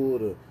or cool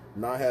to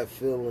not have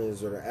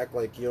feelings or to act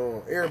like you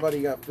don't.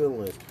 Everybody got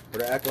feelings, or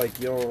to act like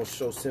you don't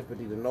show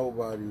sympathy to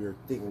nobody or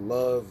think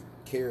love,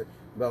 care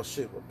about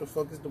shit. What the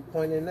fuck is the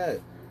point in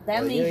that?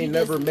 That means you ain't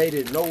never made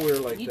it nowhere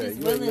like that. You just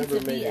willing to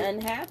be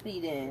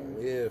unhappy then.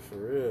 Yeah, for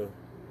real.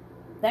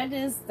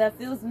 That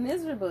feels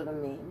miserable to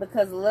me,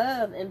 because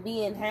love and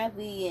being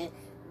happy, and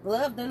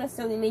love don't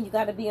necessarily mean you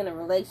got to be in a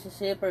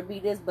relationship or be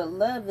this, but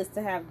love is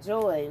to have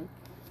joy,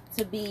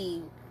 to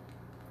be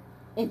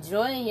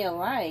enjoying your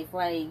life.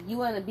 Like, you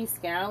want to be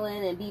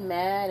scowling and be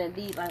mad and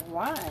be like,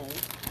 why?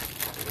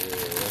 Yeah,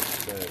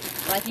 that's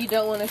that. Like, you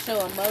don't want to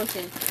show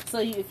emotion. So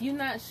if you're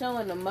not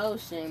showing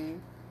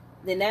emotion,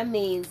 then that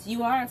means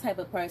you are a type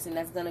of person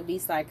that's going to be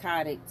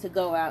psychotic to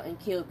go out and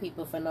kill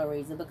people for no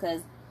reason,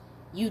 because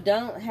you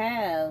don't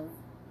have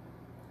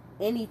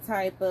any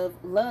type of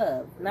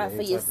love, not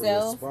for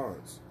yourself,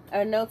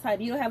 or no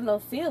type. You don't have no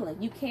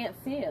feeling. You can't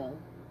feel.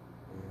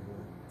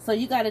 So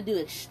you got to do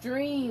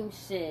extreme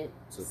shit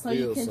so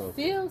you can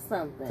feel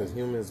something. Because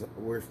humans,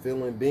 we're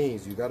feeling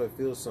beings. You got to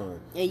feel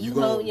something. And you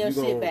hold your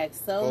shit back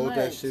so much. Hold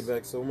that shit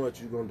back so much,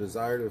 you're going to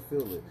desire to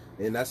feel it.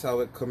 And that's how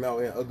it come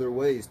out in other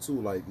ways,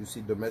 too. Like, you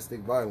see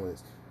domestic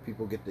violence.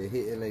 People get the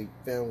hit in their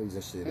families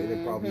and shit.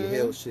 They probably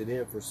held shit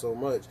in for so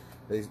much.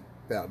 They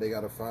tap out. They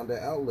got to find an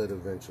outlet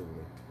eventually.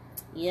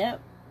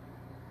 Yep.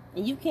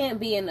 And you can't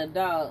be an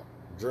adult.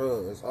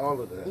 Drugs,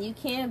 all of that. You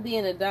can't be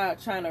an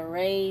adult trying to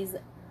raise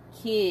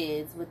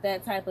kids with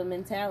that type of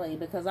mentality,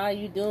 because all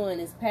you doing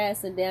is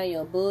passing down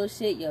your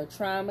bullshit, your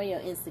trauma, your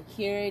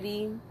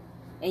insecurity,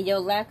 and your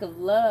lack of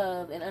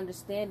love and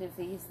understanding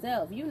for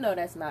yourself. You know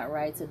that's not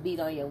right to beat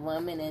on your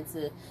woman and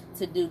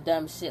to do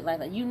dumb shit like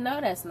that. You know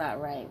that's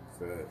not right.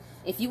 Fact.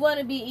 If you want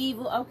to be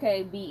evil,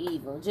 okay, be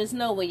evil. Just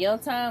know when your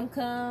time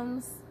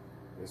comes,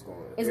 it's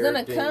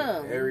gonna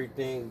come.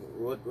 Everything,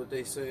 what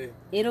they say?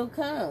 It'll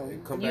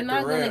come. You're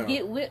not gonna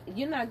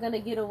you're not gonna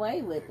get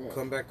away with it.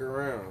 Come back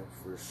around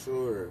for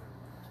sure.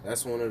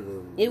 That's one of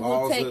the. It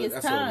will take its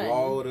time. That's a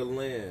law of the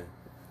land.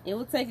 It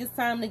will take its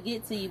time to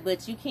get to you,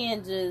 but you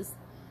can't just.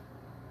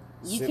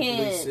 You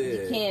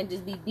can't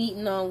just be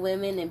beating on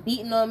women and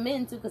beating on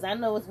men too, because I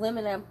know it's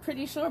women that I'm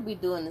pretty sure be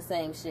doing the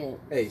same shit.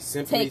 Hey,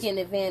 taking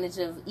advantage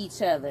of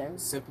each other.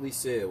 Simply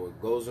said,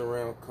 what goes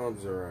around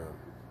comes around.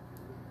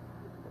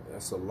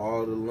 That's a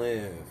law of the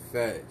land.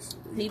 Facts.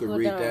 People can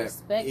read don't that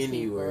respect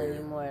anywhere. People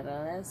anymore,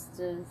 though. That's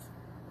just.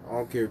 I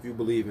don't care if you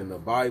believe in the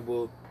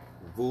Bible,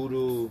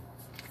 voodoo,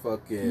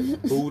 fucking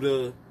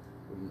Buddha,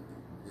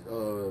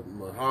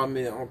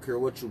 Muhammad. I don't care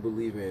what you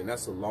believe in.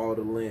 That's a law of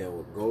the land.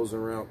 What goes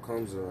around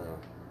comes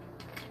around.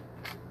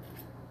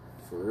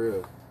 For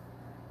real.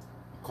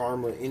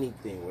 Karma,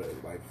 anything,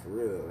 like for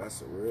real.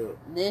 That's a real.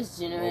 This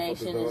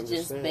generation is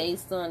just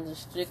based on the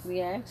strict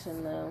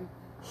reaction, though.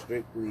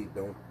 Strictly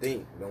don't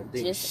think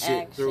just shit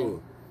action.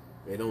 through.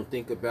 They don't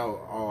think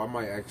about, I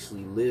might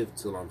actually live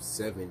till I'm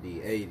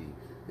 70, 80.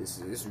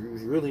 You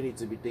really need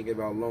to be thinking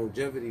about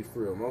longevity for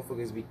real.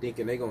 Motherfuckers be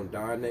thinking they gonna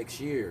die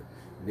next year.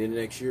 And then the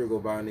next year go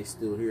by and they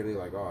still here. They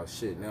like, oh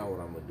shit, now what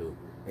I'm gonna do?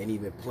 Ain't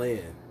even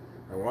playing.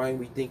 Like, why ain't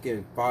we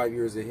thinking 5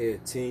 years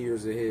ahead, 10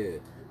 years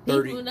ahead,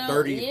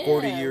 30,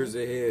 40 years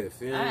ahead?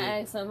 Feel me?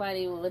 I asked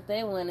somebody what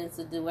they wanted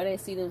to do, where they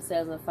see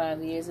themselves in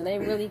 5 years, and they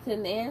really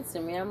couldn't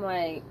answer me. I'm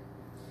like,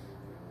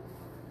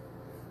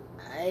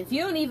 if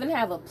you don't even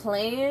have a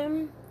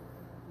plan,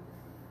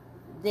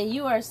 then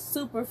you are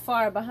super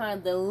far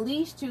behind. The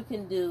least you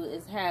can do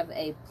is have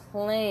a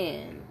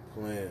plan.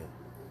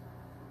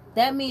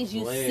 That means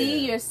you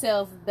see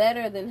yourself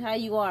better than how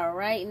you are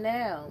right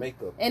now.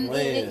 Make a plan.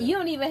 And you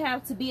don't even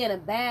have to be in a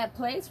bad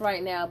place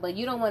right now, but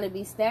you don't want to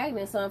be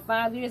stagnant. So in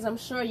 5 years, I'm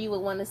sure you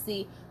would want to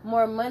see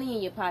more money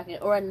in your pocket,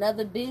 or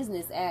another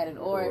business added,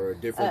 or a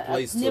different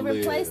place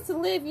to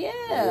live.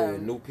 Yeah,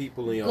 new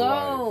people in your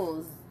life.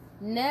 Goals,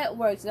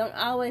 networks. Don't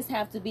always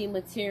have to be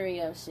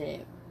material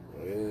shit.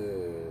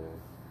 Yeah.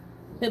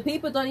 But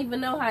people don't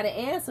even know how to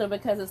answer,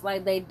 because it's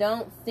like they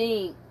don't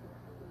think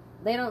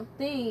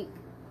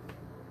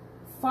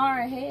far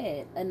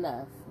ahead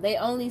enough. They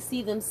only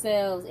see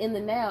themselves in the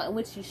now, in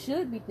which you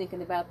should be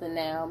thinking about the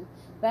now.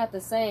 But at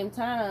the same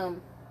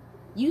time,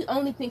 you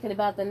only thinking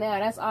about the now.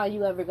 That's all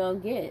you ever gonna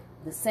get.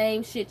 The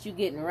same shit you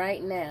getting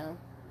right now.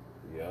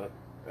 Yeah,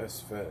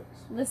 that's facts.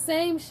 The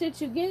same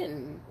shit you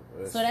getting.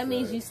 So that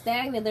means you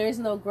stagnant. There is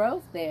no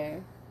growth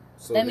there.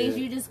 So that means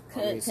you just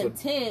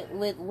content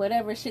with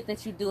whatever shit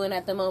that you're doing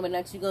at the moment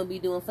that you're going to be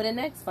doing for the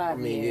next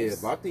 5 years. Yeah,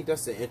 but I think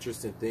that's the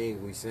interesting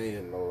thing we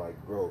saying, though,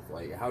 like growth.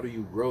 Like, how do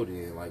you grow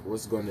then? Like,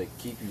 what's going to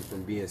keep you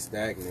from being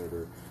stagnant,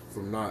 or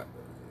from not,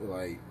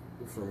 like,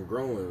 from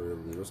growing,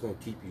 really? What's going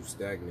to keep you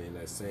stagnant in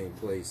that same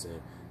place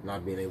and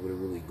not being able to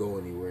really go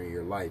anywhere in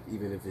your life,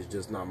 even if it's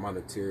just not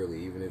monetarily,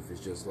 even if it's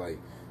just, like,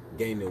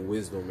 gaining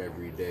wisdom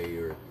every day,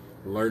 or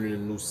learning a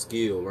new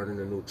skill, learning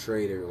a new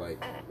trade, or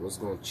like, what's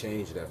going to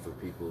change that for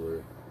people,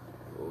 or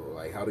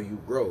like, how do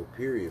you grow,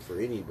 period, for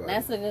anybody?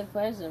 That's a good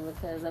question,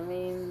 because, I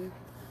mean,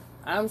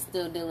 I'm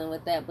still dealing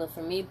with that, but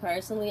for me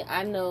personally,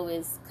 I know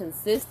it's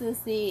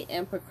consistency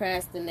and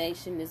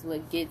procrastination is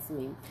what gets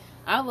me.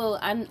 I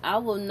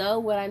will know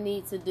what I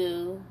need to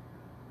do,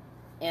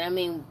 and I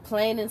mean,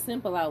 plain and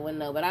simple, I would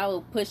know, but I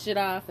will push it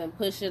off and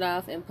push it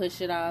off and push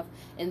it off,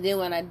 and then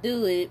when I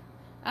do it,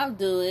 I'll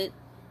do it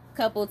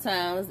couple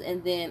times,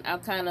 and then I'll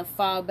kind of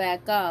fall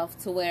back off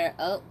to where,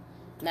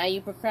 now you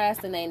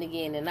procrastinating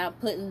again and not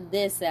putting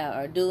this out,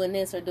 or doing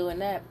this or doing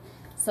that.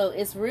 So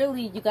it's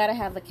really, you got to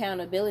have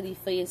accountability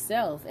for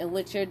yourself and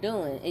what you're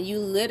doing, and you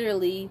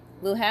literally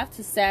will have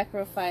to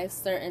sacrifice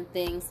certain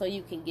things so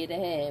you can get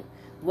ahead,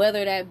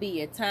 whether that be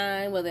your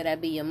time, whether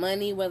that be your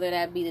money, whether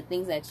that be the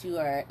things that you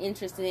are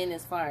interested in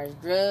as far as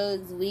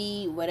drugs,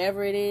 weed,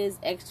 whatever it is,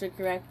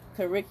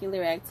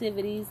 extracurricular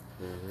activities.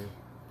 Mm-hmm.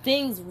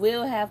 Things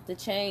will have to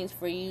change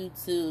for you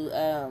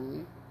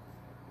to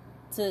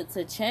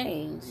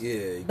change.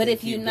 Yeah. But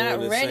if you're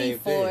not ready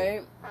for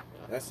it,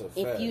 that's a fact.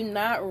 If you're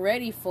not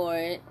ready for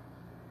it,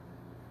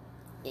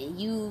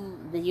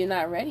 you're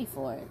not ready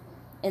for it.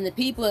 And the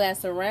people that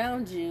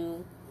surround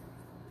you,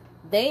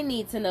 they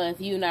need to know if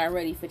you're not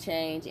ready for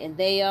change, and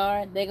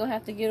they're gonna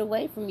have to get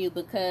away from you,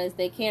 because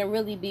they can't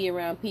really be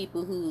around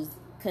people who's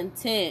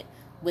content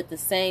with the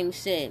same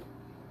shit.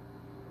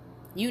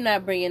 You're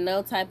not bringing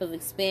no type of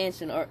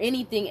expansion or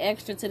anything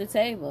extra to the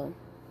table.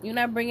 You're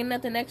not bringing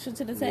nothing extra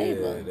to the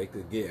table. Yeah, they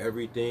could get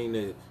everything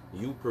that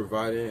you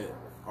provided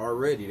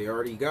already. They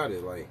already got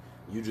it. Like,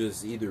 you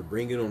just either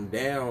bringing them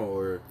down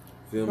or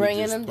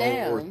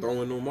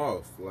throwing them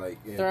off. Like,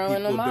 and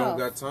people don't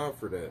got time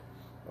for that.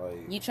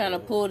 Like, you trying to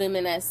pull them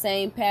in that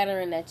same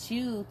pattern that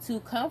you too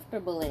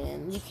comfortable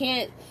in.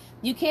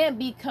 You can't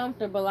be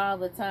comfortable all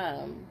the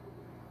time.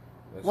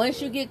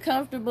 Once you get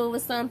comfortable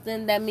with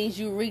something, that means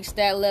you reached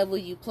that level,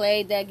 you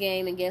played that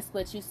game, and guess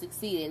what? You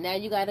succeeded. Now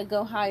you got to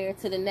go higher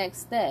to the next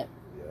step.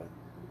 Yeah.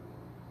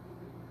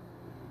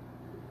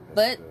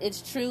 But it's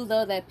true,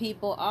 though, that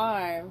people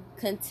are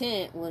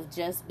content with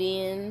just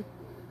being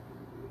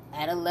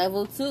at a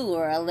level 2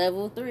 or a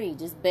level 3,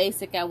 just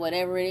basic at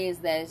whatever it is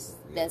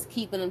that's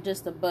keeping them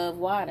just above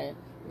water,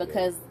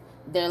 because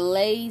they're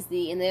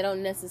lazy and they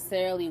don't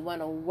necessarily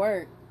want to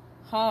work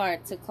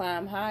hard to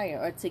climb higher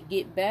or to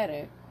get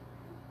better.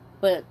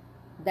 But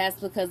that's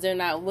because they're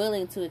not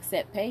willing to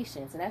accept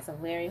patience. And that's a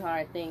very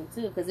hard thing,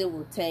 too, because it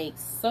will take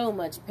so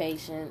much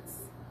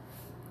patience.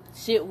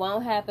 Shit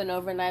won't happen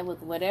overnight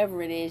with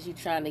whatever it is you're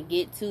trying to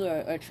get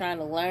to or trying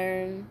to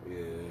learn. Yeah.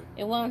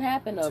 It won't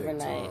happen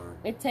overnight.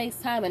 It takes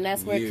time, and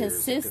that's where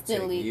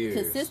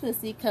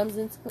consistency comes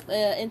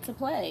into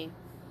play.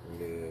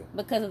 Yeah.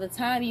 Because of the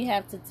time you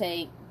have to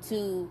take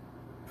to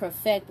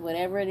perfect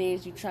whatever it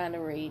is you're trying to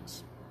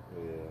reach.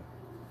 Yeah,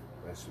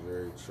 that's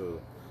very true.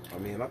 I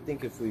mean, I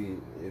think if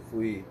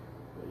we,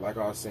 like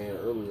I was saying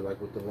earlier, like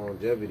with the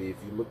longevity, if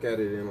you look at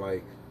it in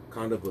like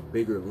kind of a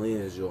bigger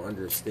lens, you'll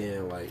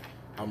understand like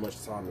how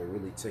much time it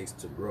really takes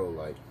to grow.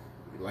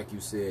 Like you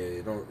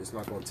said, it's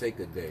not gonna take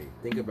a day.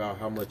 Think about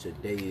how much a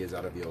day is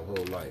out of your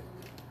whole life.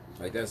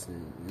 Like, that's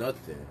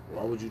nothing.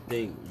 Why would you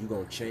think you're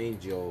gonna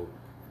change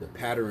the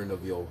pattern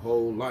of your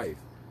whole life?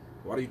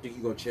 Why do you think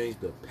you're gonna change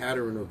the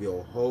pattern of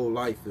your whole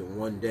life in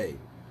one day?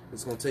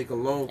 It's going to take a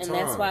long time. And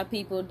that's why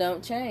people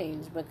don't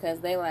change,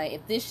 because they like,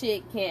 if this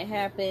shit can't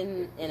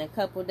happen in a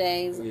couple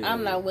days,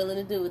 I'm not willing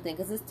to do it then,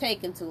 because it's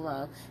taking too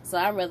long. So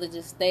I'd rather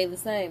just stay the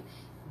same.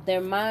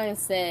 Their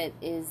mindset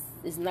is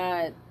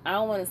not, I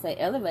don't want to say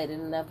elevated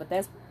enough, but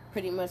that's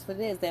pretty much what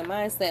it is. Their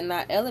mindset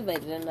not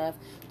elevated enough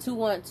to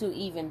want to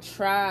even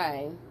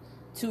try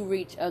to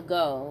reach a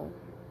goal.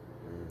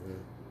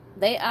 Mm-hmm.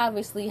 They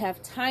obviously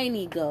have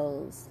tiny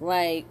goals,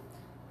 like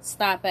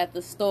stop at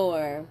the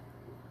store,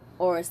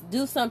 or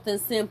do something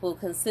simple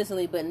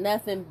consistently, but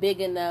nothing big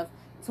enough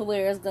to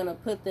where it's going to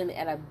put them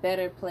at a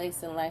better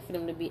place in life for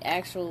them to be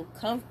actual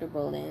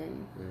comfortable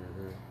in.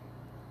 Mm-hmm.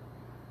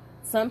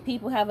 Some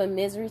people have a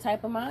misery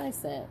type of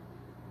mindset.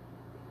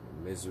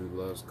 Misery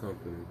loves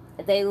company.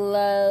 They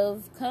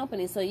love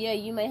company. So, yeah,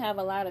 you may have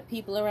a lot of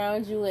people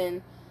around you,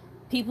 and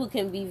people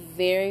can be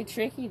very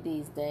tricky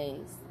these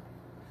days.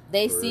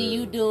 They see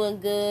you doing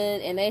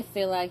good, and they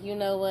feel like, you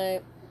know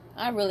what?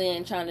 I really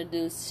ain't trying to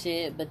do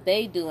shit, but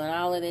they doing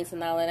all of this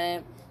and all of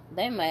that.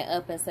 They might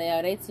up and say,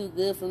 oh, they too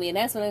good for me. And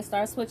that's when they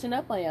start switching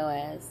up on your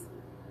ass.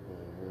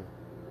 Mm-hmm.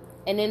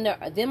 And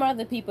then them are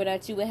the people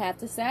that you would have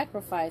to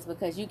sacrifice,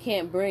 because you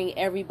can't bring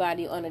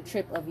everybody on a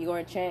trip of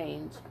your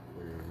change.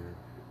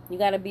 Mm-hmm. You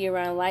got to be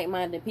around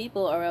like-minded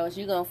people, or else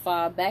you're going to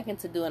fall back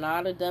into doing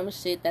all the dumb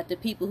shit that the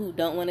people who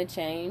don't want to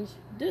change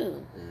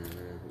do.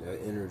 Mm-hmm.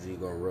 That energy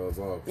going to rub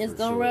off. It's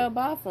going to rub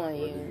off on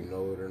you. Whether you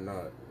know it or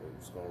not.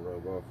 It's gonna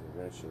rub off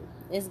eventually.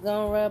 It's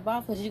gonna rub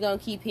off, because you're gonna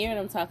keep hearing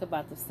them talk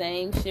about the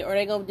same shit, or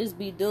they gonna just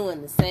be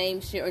doing the same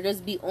shit, or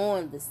just be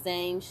on the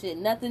same shit.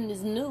 Nothing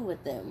is new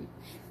with them.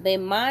 Their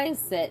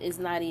mindset is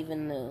not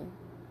even new.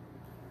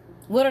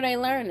 What are they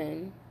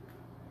learning?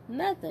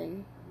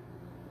 Nothing.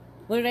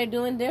 What are they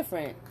doing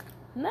different?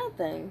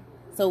 Nothing.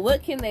 So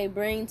what can they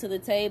bring to the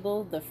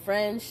table? The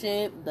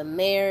friendship, the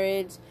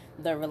marriage,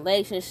 the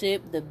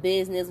relationship, the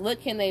business.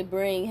 What can they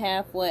bring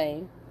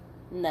halfway?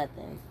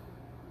 Nothing.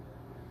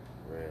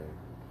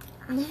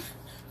 Man,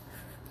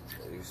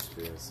 you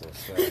spit some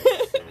facts.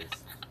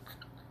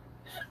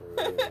 For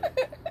real.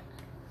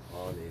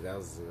 Honey, that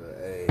was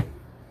hey,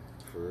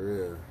 for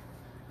real.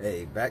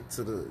 Hey, back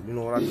to the, you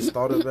know what I just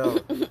thought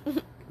about?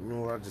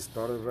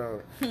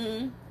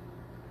 Hmm.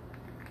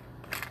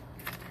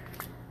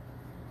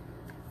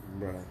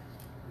 Bro,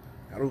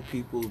 how do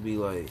people be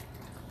like,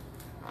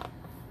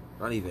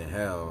 not even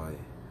how, like,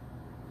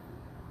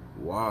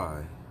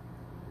 why?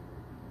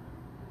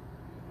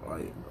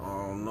 Like, I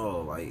don't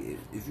know. Like,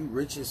 if you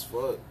rich as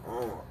fuck,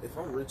 if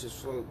I'm rich as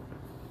fuck,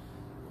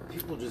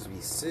 people just be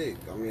sick.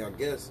 I mean, I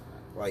guess,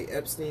 like,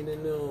 Epstein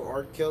and them,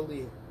 R.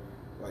 Kelly,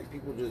 like,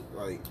 people just,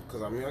 like,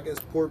 because, I mean, I guess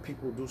poor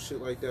people do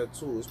shit like that,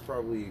 too. It's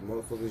probably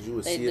motherfuckers you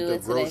would see at the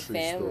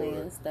grocery store.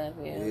 And stuff,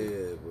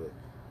 yeah, but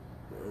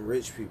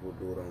rich people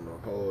do it on a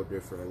whole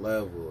different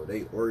level.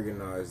 They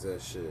organize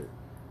that shit.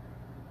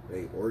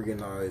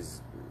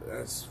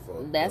 That's fucked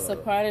up. That's a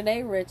part of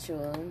their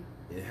ritual.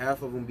 And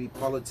half of them be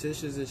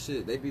politicians and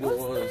shit. They be the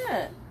ones.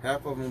 That?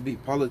 Half of them be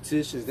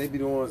politicians. They be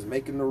the ones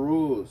making the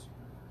rules.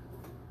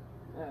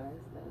 Oh,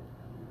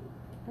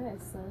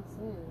 that's so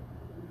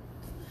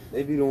sweet.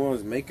 They be the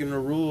ones making the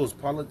rules,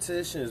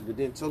 politicians, but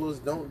then tell us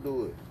don't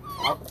do it.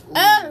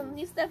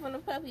 You stepped on the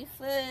puppy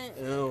foot.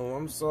 Yo,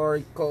 I'm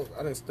sorry, Coach.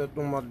 I done stepped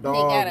on my dog,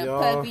 He got a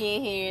y'all. puppy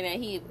in here that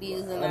he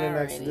abusing already. I done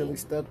accidentally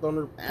stepped on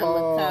her paw. I'm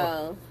a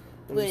call.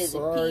 What is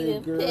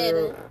it,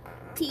 Peter?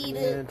 Peter.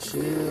 Man,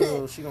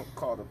 chill. She don't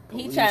call the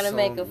police. He trying to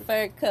make a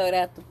fur coat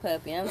out the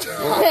puppy. I'm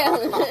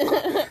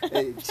sorry.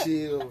 Hey,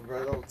 chill,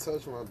 bro. Don't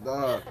touch my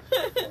dog.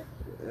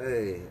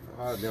 Hey,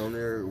 I down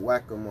there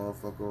whack a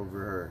motherfucker over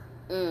her.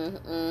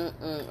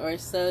 Or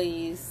so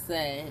you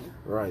say.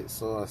 Right,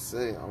 so I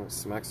say. I'm gonna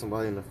smack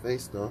somebody in the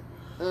face, though.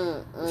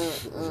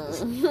 As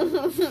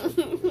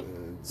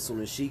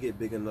soon as she get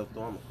big enough,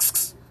 though,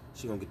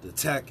 she gonna get the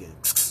attacking.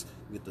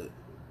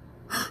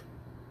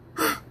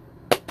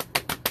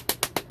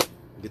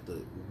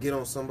 Get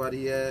on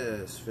somebody's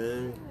ass,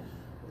 feel me?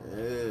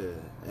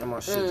 Yeah. And my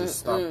shit just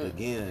stopped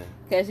again.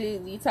 Cause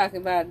you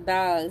talking about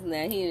dogs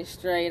now. He is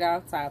straight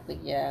off topic,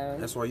 y'all.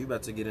 That's why you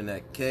about to get in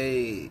that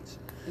cage.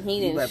 He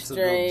didn't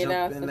straight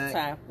off the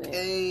topic.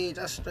 Cage.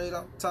 I straight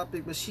off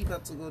topic, but she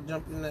about to go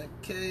jump in that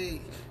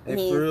cage. Hey,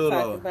 he for real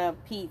talking about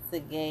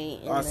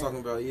Pizzagate. I was talking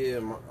about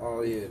them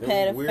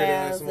pedophiles weird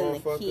ass and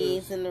motherfuckers. the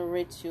kids and the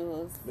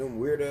rituals. Them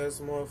weird ass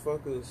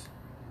motherfuckers.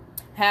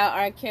 How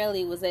R.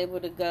 Kelly was able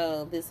to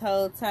go this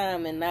whole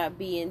time and not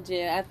be in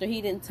jail after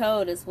he done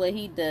told us what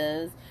he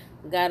does.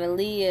 Got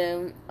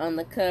Aaliyah on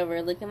the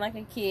cover looking like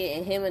a kid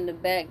and him in the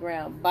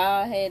background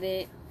bald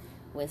headed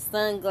with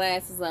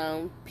sunglasses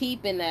on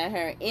peeping at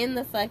her in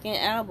the fucking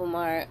album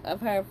art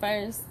of her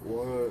first.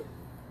 What?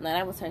 No,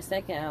 that was her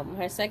second album.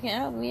 Her second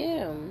album,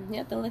 yeah. You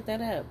have to look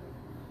that up.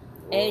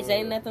 What? Age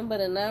ain't nothing but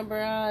a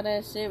number, all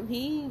that shit.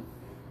 He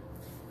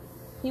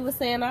was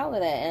saying all of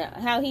that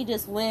and how he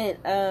just went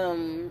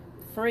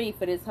free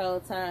for this whole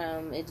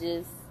time. It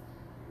just,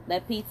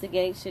 that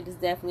Pizzagate shit is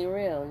definitely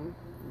real.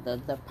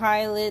 The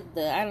pilot,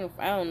 I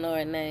don't know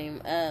her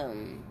name.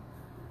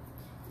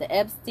 The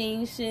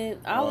Epstein shit,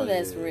 all of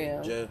that's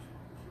real.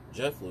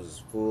 Jeff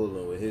was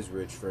fooling with his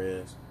rich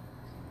friends.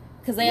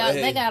 Cause they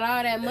got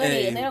all that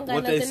money and they don't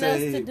got nothing else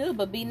to do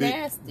but be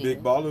nasty.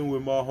 Big balling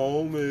with my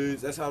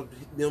homies. That's how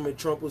them and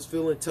Trump was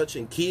feeling,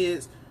 touching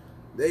kids.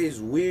 They is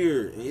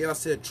weird. And yeah, I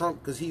said Trump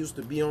because he used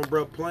to be on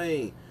Bruh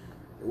Plane.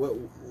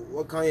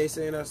 What Kanye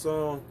say in that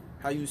song?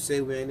 How you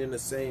say we ain't in the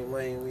same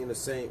lane, we in the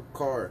same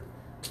car.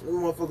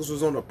 Them motherfuckers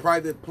was on a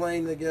private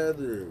plane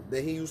together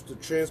that he used to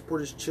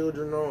transport his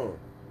children on.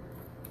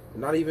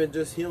 Not even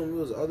just him, it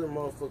was other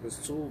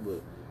motherfuckers too,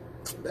 but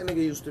that nigga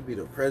used to be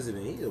the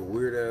president. He a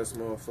weird ass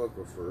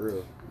motherfucker for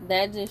real.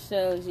 That just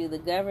shows you the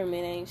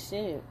government ain't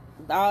shit.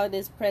 All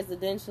this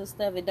presidential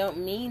stuff, it don't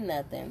mean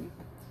nothing.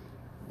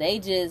 They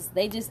just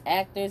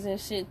actors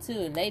and shit too.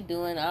 And they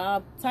doing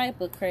all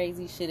type of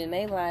crazy shit in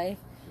their life.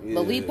 Yeah.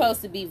 But we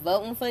supposed to be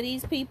voting for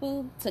these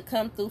people to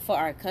come through for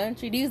our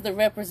country. These the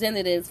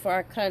representatives for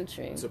our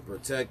country. To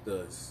protect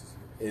us.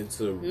 And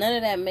to, none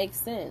of that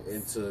makes sense.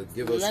 And to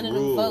give us none rules. None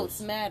of them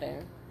votes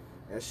matter.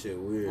 That shit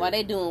weird. Why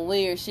they doing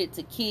weird shit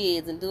to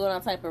kids and doing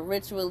all type of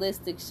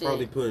ritualistic shit.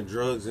 Probably putting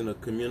drugs in the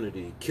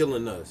community.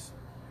 Killing us.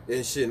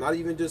 And shit. Not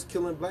even just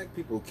killing black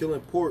people.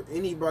 Killing poor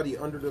anybody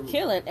under the...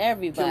 Killing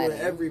everybody. Killing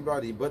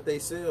everybody but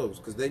themselves.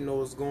 Because they know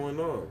what's going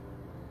on.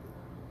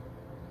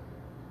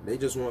 They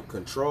just want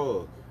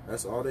control.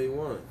 That's all they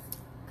want.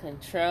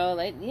 Control.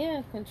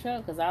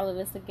 Control. Because all of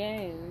it's a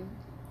game.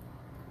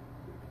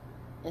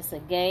 It's a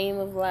game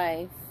of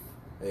life.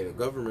 Hey, the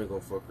government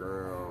gonna fuck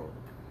around.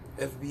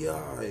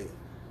 FBI.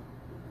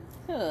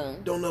 Huh.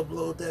 Don't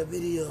upload that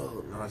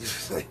video. No,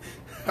 just like...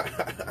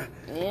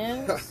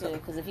 Yeah, shit.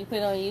 Because if you put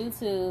it on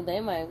YouTube, they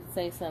might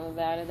say something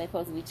about it. They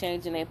supposed to be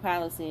changing their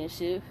policy and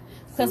shit.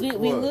 Because we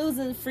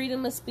losing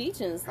freedom of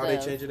speech and stuff. How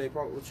they changing their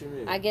policy? What you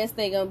mean? I guess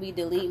they gonna be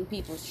deleting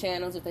people's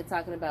channels if they're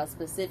talking about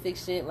specific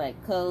shit like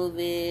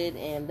COVID,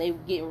 and they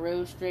getting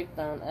real strict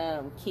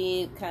on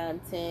kid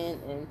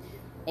content and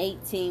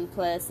 18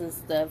 plus and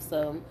stuff.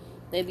 So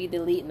they be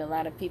deleting a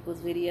lot of people's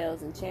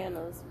videos and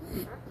channels.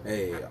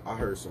 Hey, I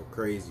heard some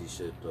crazy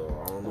shit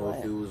though. I don't know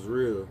if it was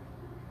real.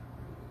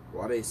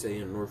 Why they say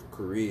in North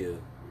Korea?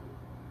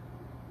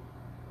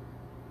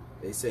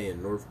 They say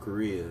in North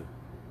Korea.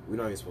 We're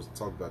not even supposed to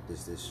talk about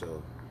this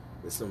show.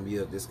 This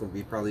gonna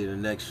be probably the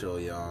next show,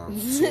 y'all.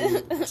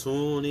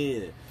 Tune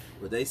in.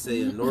 But they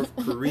say in North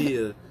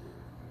Korea,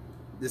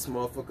 this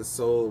motherfucker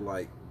sold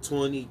like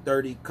 20,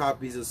 30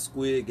 copies of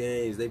Squid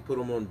Games. They put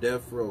them on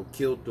death row,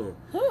 killed them.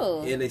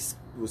 Who? And they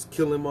was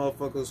killing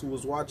motherfuckers who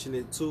was watching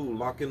it too,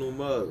 locking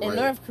them up. In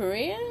North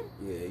Korea?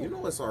 Yeah, you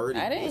know it's already.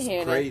 I didn't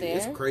hear crazy. That there.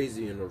 It's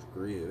crazy in North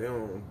Korea.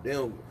 They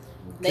don't.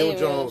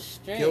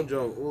 Kim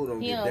Jong-un don't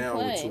get down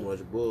with too much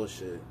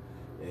bullshit.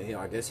 And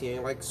I guess he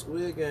ain't like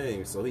Squid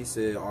Games, so he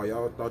said, "Oh,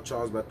 y'all thought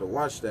y'all was about to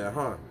watch that,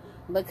 huh?"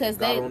 Because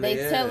they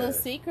telling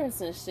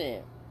secrets and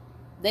shit.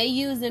 They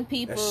using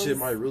people. That shit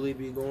might really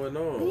be going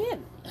on. Yeah,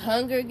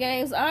 Hunger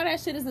Games, all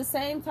that shit is the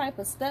same type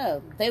of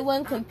stuff. They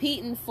wasn't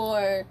competing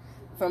for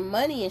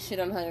money and shit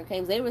on Hunger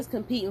Games. They was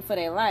competing for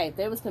their life.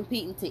 They was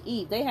competing to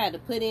eat. They had to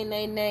put in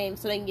their name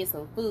so they can get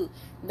some food.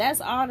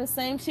 That's all the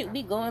same shit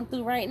we going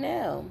through right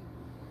now.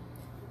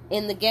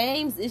 In the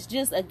games, it's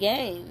just a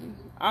game.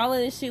 All of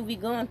this shit we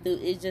going through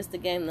is just a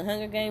game. The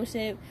Hunger Games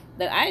shit.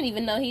 But I didn't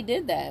even know he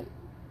did that.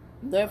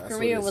 North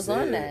Korea was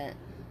on that.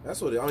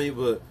 That's what I mean,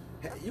 but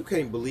you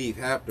can't believe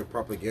half the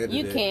propaganda.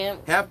 You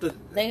can't. Half the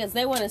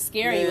they want to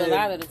scare you a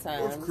lot of the time.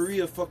 North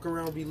Korea fuck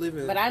around be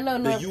living. But I know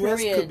North Korea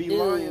the U.S. could be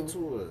lying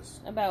to us.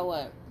 About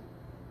what?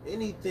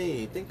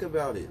 Anything. Think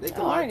about it. They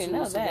can lie to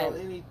us about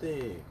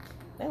anything.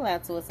 They lie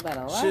to us about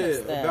a lot of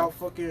stuff. About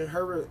fucking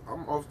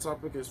I'm off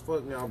topic as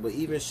fuck now, but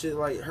even shit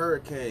like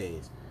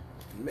hurricanes.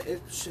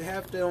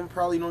 Half of them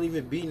probably don't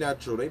even be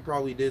natural. They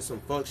probably did some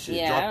fuck shit.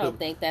 Yeah, I don't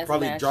think that's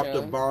probably natural. Dropped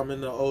a bomb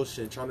in the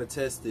ocean trying to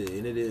test it,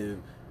 and it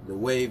didn't. The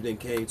wave didn't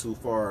came too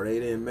far. They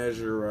didn't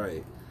measure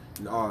right.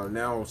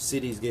 Now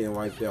cities getting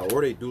wiped out,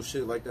 or they do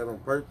shit like that on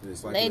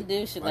purpose. They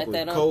do shit like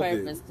that on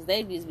purpose because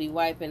they just be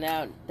wiping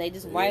out. They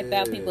just wipe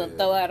out people and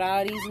throw out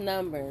all these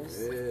numbers.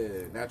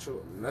 Yeah,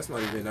 natural. That's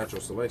not even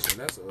natural selection.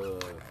 That's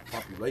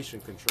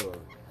population control.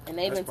 And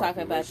they've been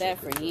talking about that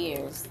for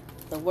years.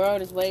 The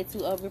world is way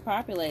too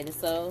overpopulated.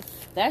 So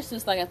that's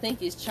just like, I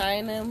think it's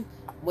China,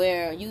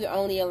 where you're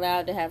only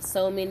allowed to have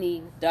so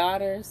many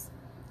daughters.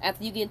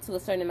 After you get to a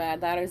certain amount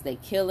of daughters, they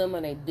kill them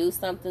or they do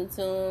something to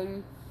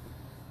them.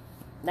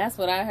 That's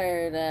what I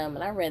heard,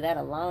 and I read that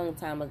a long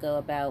time ago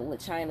about what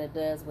China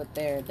does with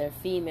their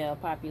female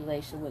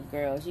population with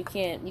girls. You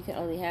can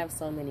only have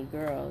so many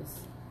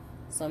girls,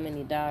 so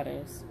many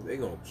daughters. They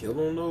gonna kill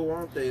them though,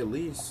 aren't they? At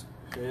least,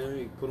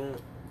 you put them.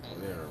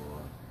 Never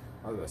mind.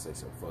 I was gonna say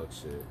some fuck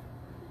shit.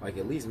 Like,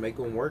 at least make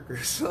them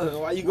workers.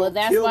 Why you gonna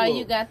that's kill why them?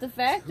 you got the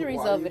factories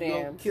over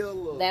there.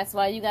 Kill them? That's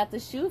why you got the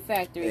shoe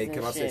factories. Hey, can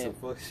and I shit. say some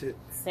fuck shit?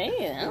 Say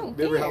it. I don't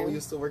Remember care. how we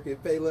used to work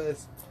at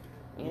Payless?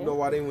 Yeah. You know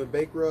why they went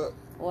bankrupt?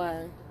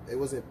 Why? They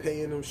wasn't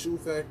paying them shoe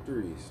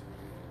factories.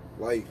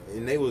 Like,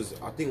 and they was,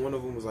 I think one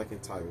of them was like in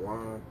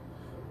Taiwan.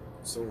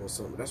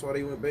 Something. That's why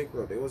they went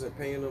bankrupt. They wasn't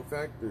paying them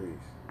factories.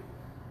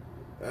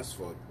 That's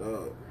fucked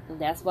up.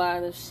 That's why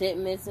the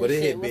shipments and but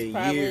it shit had was been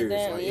probably years.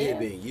 down. Like, yeah. it had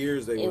been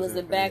years they it was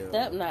a backed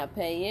paying up not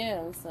pay,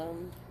 yeah. So.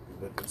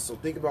 But, so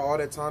think about all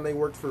that time they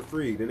worked for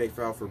free. Then they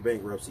filed for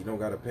bankruptcy. Don't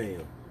gotta pay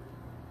them.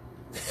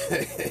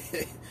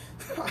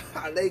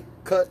 They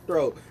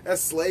cutthroat.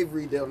 That's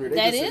slavery down there.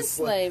 That is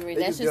slavery.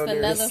 That's just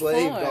another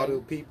form. All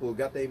the people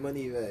got their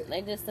money back.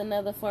 They just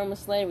another form of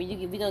slavery.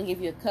 We're gonna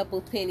give you a couple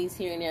pennies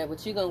here and there,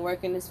 but you're gonna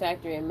work in this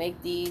factory and make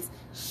these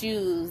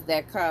shoes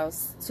that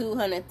cost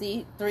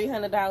 $200,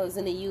 $300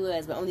 in the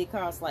U.S., but only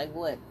cost like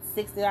what,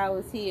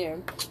 $60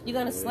 here. You're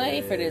gonna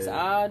slave for this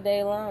all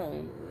day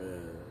long.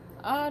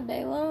 All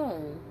day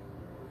long.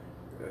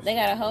 They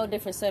got a whole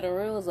different set of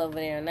rules over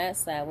there on that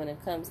side when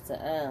it comes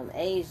to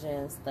Asia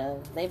and stuff.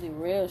 They be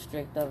real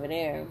strict over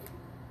there.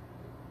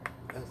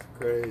 That's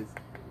crazy.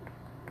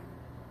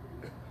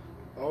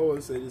 I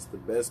always say this is the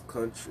best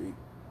country,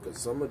 because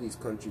some of these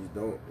countries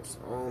don't.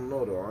 I don't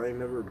know though. I ain't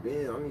never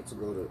been. I need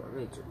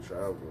to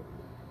travel.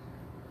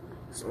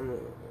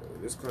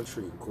 This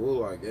country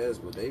cool, I guess,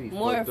 but they be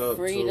more fucked up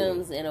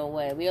freedoms too. In a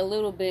way. We a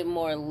little bit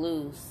more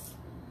loose.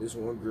 This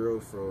one girl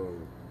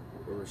from,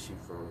 where was she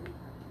from?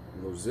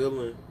 New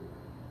Zealand.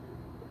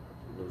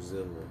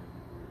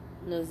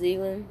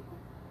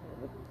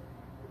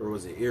 Or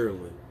was it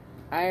Ireland?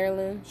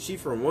 Ireland. She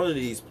from one of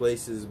these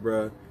places,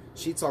 bruh.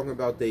 She talking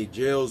about they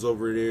jails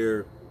over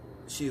there.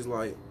 She's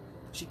like,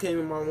 she came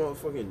in my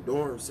motherfucking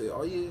dorm and said,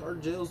 oh yeah, our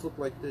jails look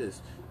like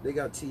this. They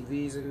got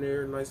TVs in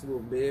there, nice little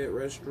bed,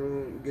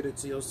 restroom. You get it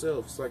to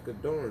yourself. It's like a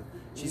dorm.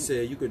 She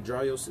said you could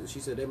dry yourself. She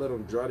said they let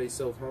them dry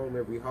themselves home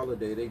every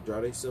holiday. They dry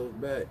themselves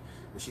back.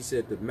 And she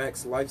said the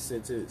max life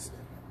sentence,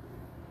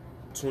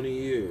 20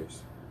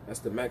 years.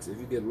 That's the max. If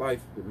you get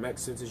life, the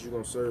max sentence you're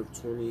going to serve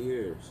 20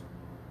 years.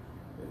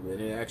 And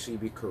then it actually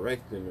be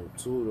correcting them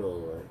too,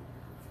 though. Like,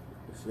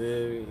 you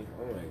feel me?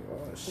 I'm like,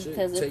 oh shit.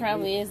 Because it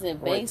probably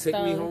isn't based on.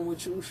 Take me home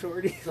with you,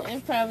 shorty.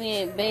 It probably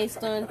ain't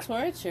based on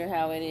torture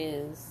how it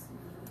is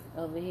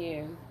over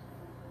here.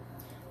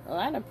 A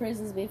lot of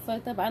prisons be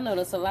fucked up. I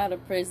notice a lot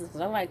of prisons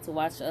because I like to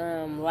watch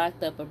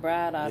Locked Up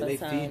Abroad all the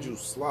time. They feed you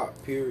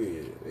slop,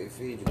 period. They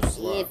feed you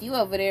slop. Yeah, if you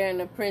over there in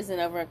the prison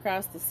over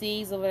across the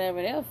seas or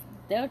whatever,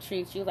 they'll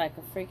treat you like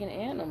a freaking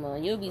animal.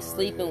 You'll be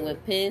sleeping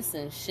with piss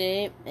and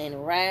shit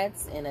and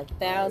rats and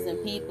 1,000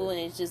 people, and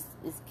it's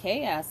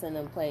chaos in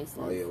them places.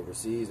 Oh yeah,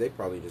 overseas they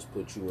probably just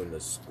put you in a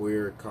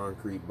square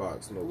concrete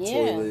box, no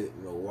toilet,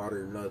 no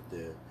water,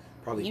 nothing.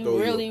 Probably you throw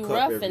really you a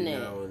cup every roughing it.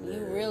 now and then.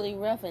 You really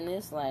roughing it.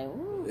 It's like,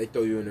 woo. They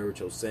throw you in there with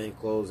your same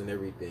clothes and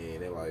everything.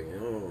 They're like,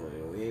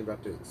 we ain't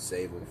about to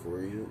save them for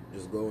you.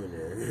 Just go in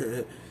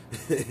there.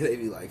 They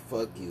be like,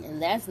 fuck you.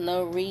 And that's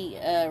no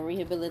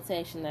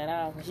rehabilitation at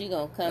all. Because you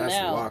going to come out.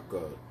 That's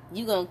lockup.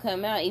 You going to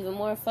come out even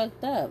more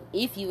fucked up.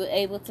 If you were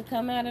able to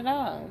come out at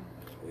all.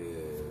 Yeah.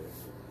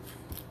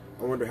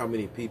 I wonder how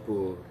many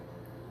people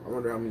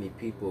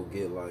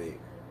get like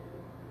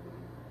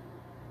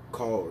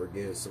caught or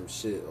get some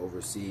shit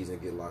overseas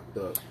and get locked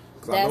up.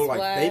 Because I know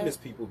like famous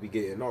people be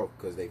getting off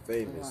because they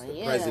famous.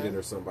 The president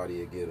or somebody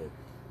will get them.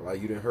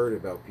 Like, you didn't heard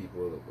about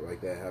people like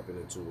that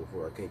happening to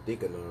before. I can't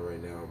think of none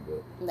right now,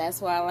 but...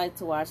 That's why I like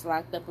to watch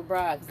Locked Up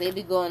Abroad. Because they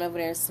be going over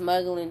there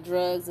smuggling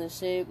drugs and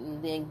shit,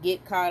 and then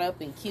get caught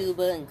up in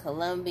Cuba and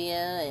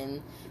Colombia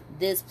and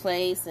this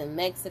place and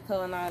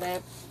Mexico and all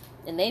that.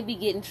 And they be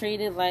getting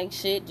treated like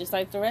shit just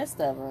like the rest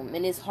of them.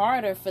 And it's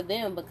harder for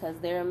them because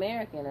they're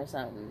American or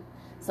something.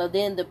 So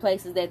then the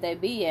places that they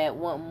be at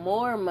want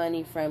more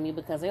money from you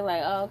because they're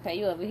like, oh, okay,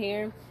 you over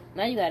here.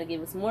 Now you got to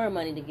give us more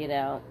money to get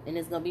out. And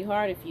it's going to be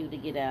harder for you to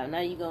get out. Now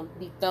you're going to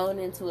be thrown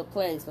into a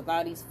place with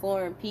all these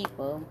foreign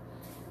people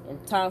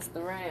and tossed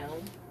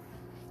around.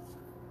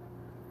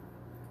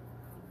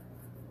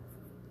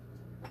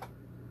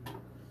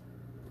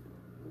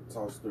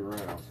 Tossed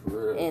around,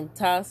 for real. And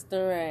tossed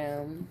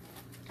around.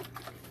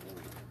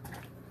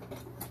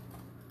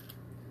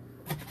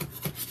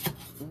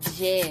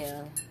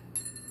 Jail.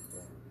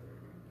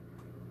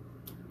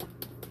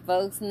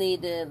 Folks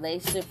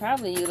they should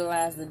probably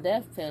utilize the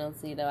death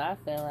penalty, though, I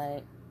feel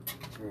like.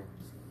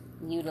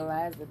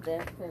 Utilize the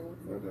death penalty.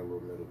 Where's that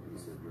little middle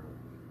piece of girl?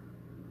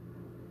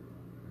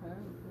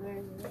 Where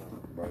is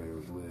it? Body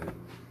was lit.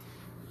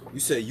 You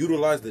said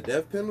utilize the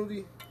death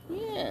penalty?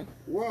 Yeah.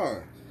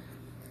 Why?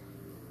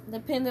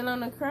 Depending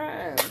on the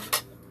crime.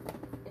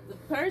 If the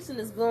person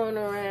is going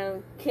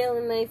around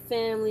killing their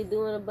family,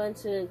 doing a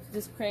bunch of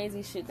just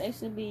crazy shit, they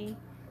should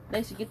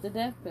get the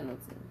death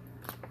penalty.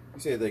 You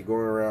say they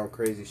going around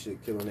crazy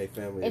shit, killing their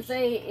family. If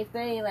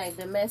they like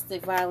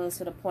domestic violence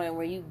to the point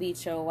where you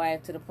beat your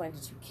wife to the point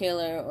that you kill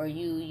her, or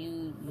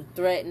you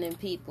threatening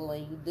people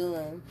and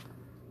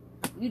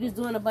you just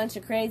doing a bunch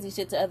of crazy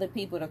shit to other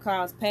people to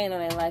cause pain on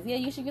their life, yeah,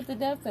 you should get the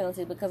death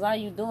penalty because all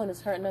you doing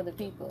is hurting other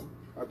people.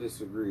 I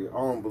disagree. I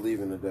don't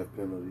believe in the death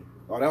penalty.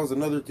 Oh, that was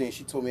another thing.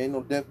 She told me ain't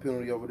no death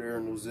penalty over there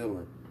in New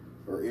Zealand.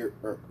 Or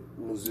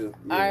New Zealand.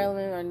 Yeah.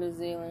 Ireland or New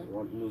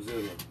Zealand? New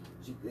Zealand.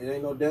 It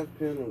ain't no death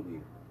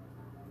penalty.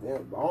 Yeah,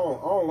 I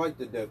don't like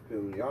the death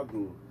penalty. I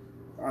do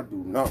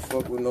not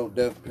fuck with no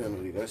death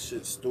penalty. That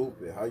shit's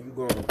stupid.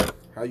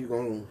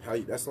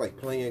 That's like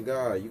playing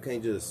God. You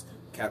can't just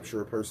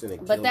capture a person and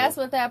kill them. But that's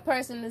what that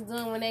person is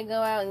doing when they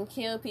go out and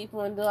kill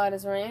people and do all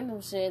this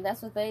random shit.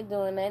 That's what they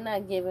doing. They're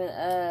not giving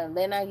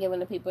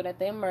the people that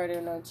they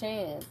murder no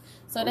chance.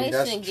 So they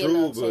shouldn't get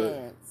no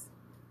chance.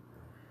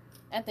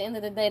 At the end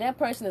of the day, that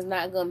person is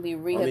not going to be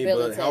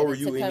rehabilitated. But how are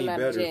you to come any out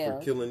better of jail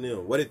for killing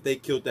them? What if they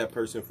killed that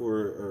person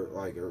or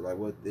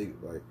what they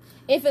like?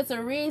 If it's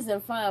a reason,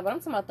 fine. But I'm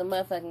talking about the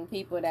motherfucking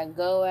people that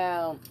go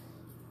out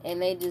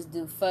and they just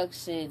do fuck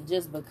shit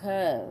just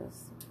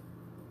because.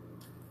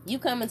 You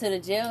come into the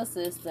jail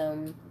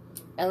system,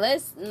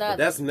 unless not. But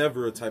that's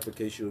never a type of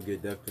case you'll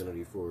get death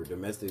penalty for.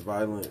 Domestic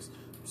violence,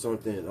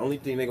 something. The only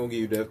thing they're gonna give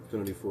you death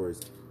penalty for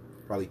is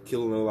probably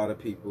killing a lot of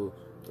people.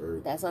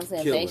 Or that's what I'm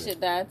saying. They should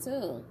die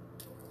too.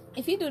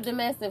 If you do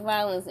domestic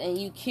violence and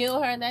you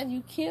kill her, that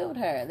you killed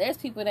her. There's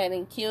people that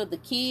done killed the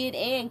kid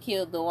and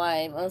killed the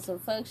wife on some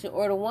fuck shit,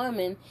 or the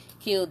woman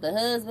killed the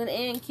husband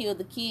and killed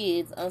the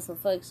kids on some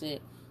fuck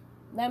shit.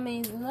 That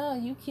means no,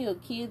 you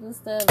killed kids and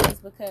stuff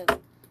just because.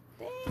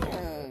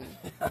 Damn.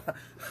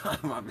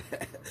 My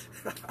bad.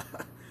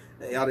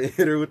 Hey, I done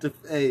hit her with the.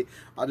 Hey,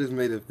 I just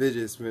made a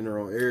fidget spinner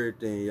on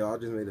everything, y'all. I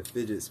just made a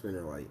fidget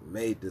spinner, like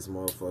made this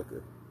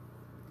motherfucker.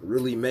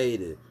 Really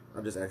made it.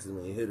 I just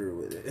accidentally hit her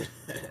with it.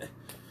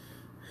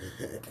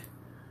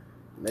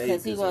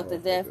 Because he wants the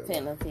death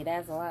penalty,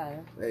 that's why.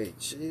 Hey,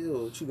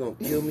 chill. You gonna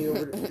kill me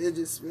over the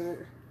fidget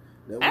spinner?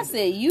 I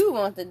said you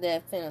want the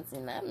death penalty,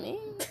 not me.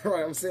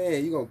 Right, I'm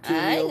saying you gonna kill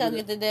me. I ain't gonna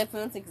get the death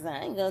penalty because I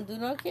ain't gonna do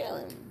no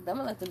killing. I'm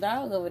gonna let the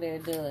dog over there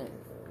do it.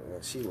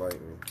 She like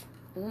me.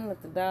 I'm gonna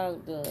let the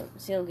dog do it.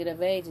 She don't get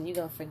of age and you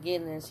gonna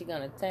forget it and she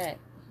gonna attack.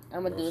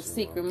 I'm gonna do a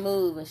secret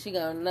move and she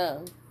gonna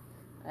know.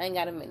 I ain't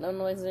gotta make no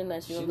noises or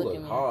nothing. She gonna look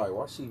at me. High.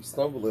 Why she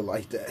stumbling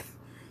like that?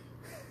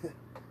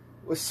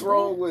 What's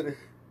wrong with her?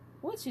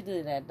 What you do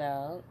to that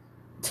dog?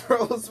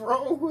 Bro, what's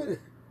wrong with her?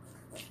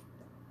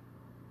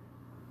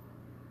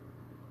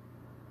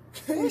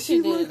 Hey, what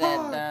you do to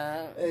that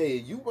dog? Hey,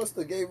 you must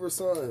have gave her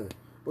something.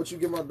 What you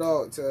get my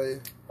dog, tell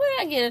you? When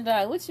I get a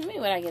dog? What you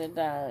mean when I get a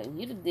dog?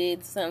 You done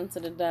did something to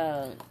the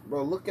dog.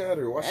 Bro, look at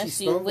her. Why she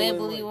stumbling?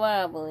 Wibbly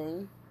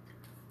wobbly.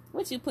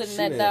 What you put in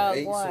that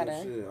dog water?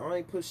 Shit. I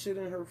ain't put shit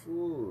in her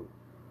food.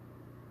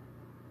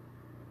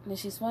 Did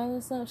she swallow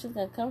something? She's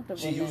got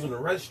comfortable. She using the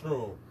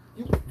restroom.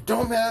 You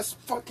dumbass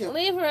fucking.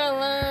 Leave her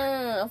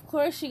alone. Of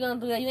course she gonna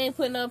do that. You ain't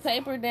put no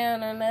paper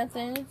down or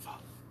nothing.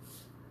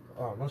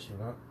 Oh, no, she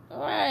not.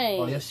 Right.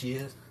 Oh, yes, she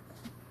is.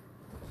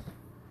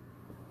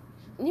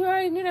 You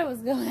already knew that was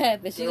gonna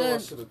happen. I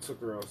should have took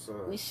her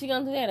outside. She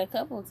gonna do that a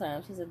couple of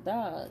times. She's a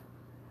dog.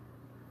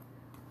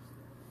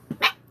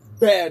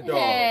 Bad dog.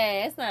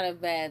 Hey, it's not a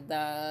bad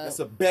dog. That's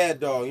a bad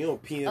dog. You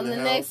don't pee in the house. On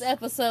the next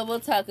episode, we'll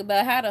talk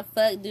about how the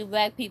fuck do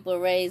black people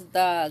raise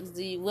dogs.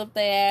 Do you whoop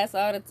their ass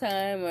all the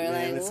time? Or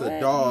man, like, it's what? a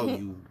dog.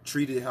 You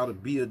treat it how to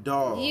be a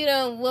dog. You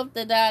don't whoop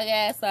the dog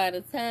ass all the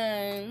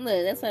time.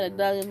 Look, that's how the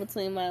dog in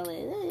between my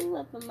legs. Hey,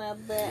 whooping my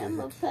butt. I'm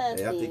a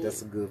puppy. Hey, I think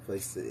that's a good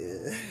place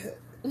to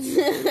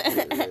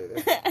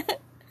end.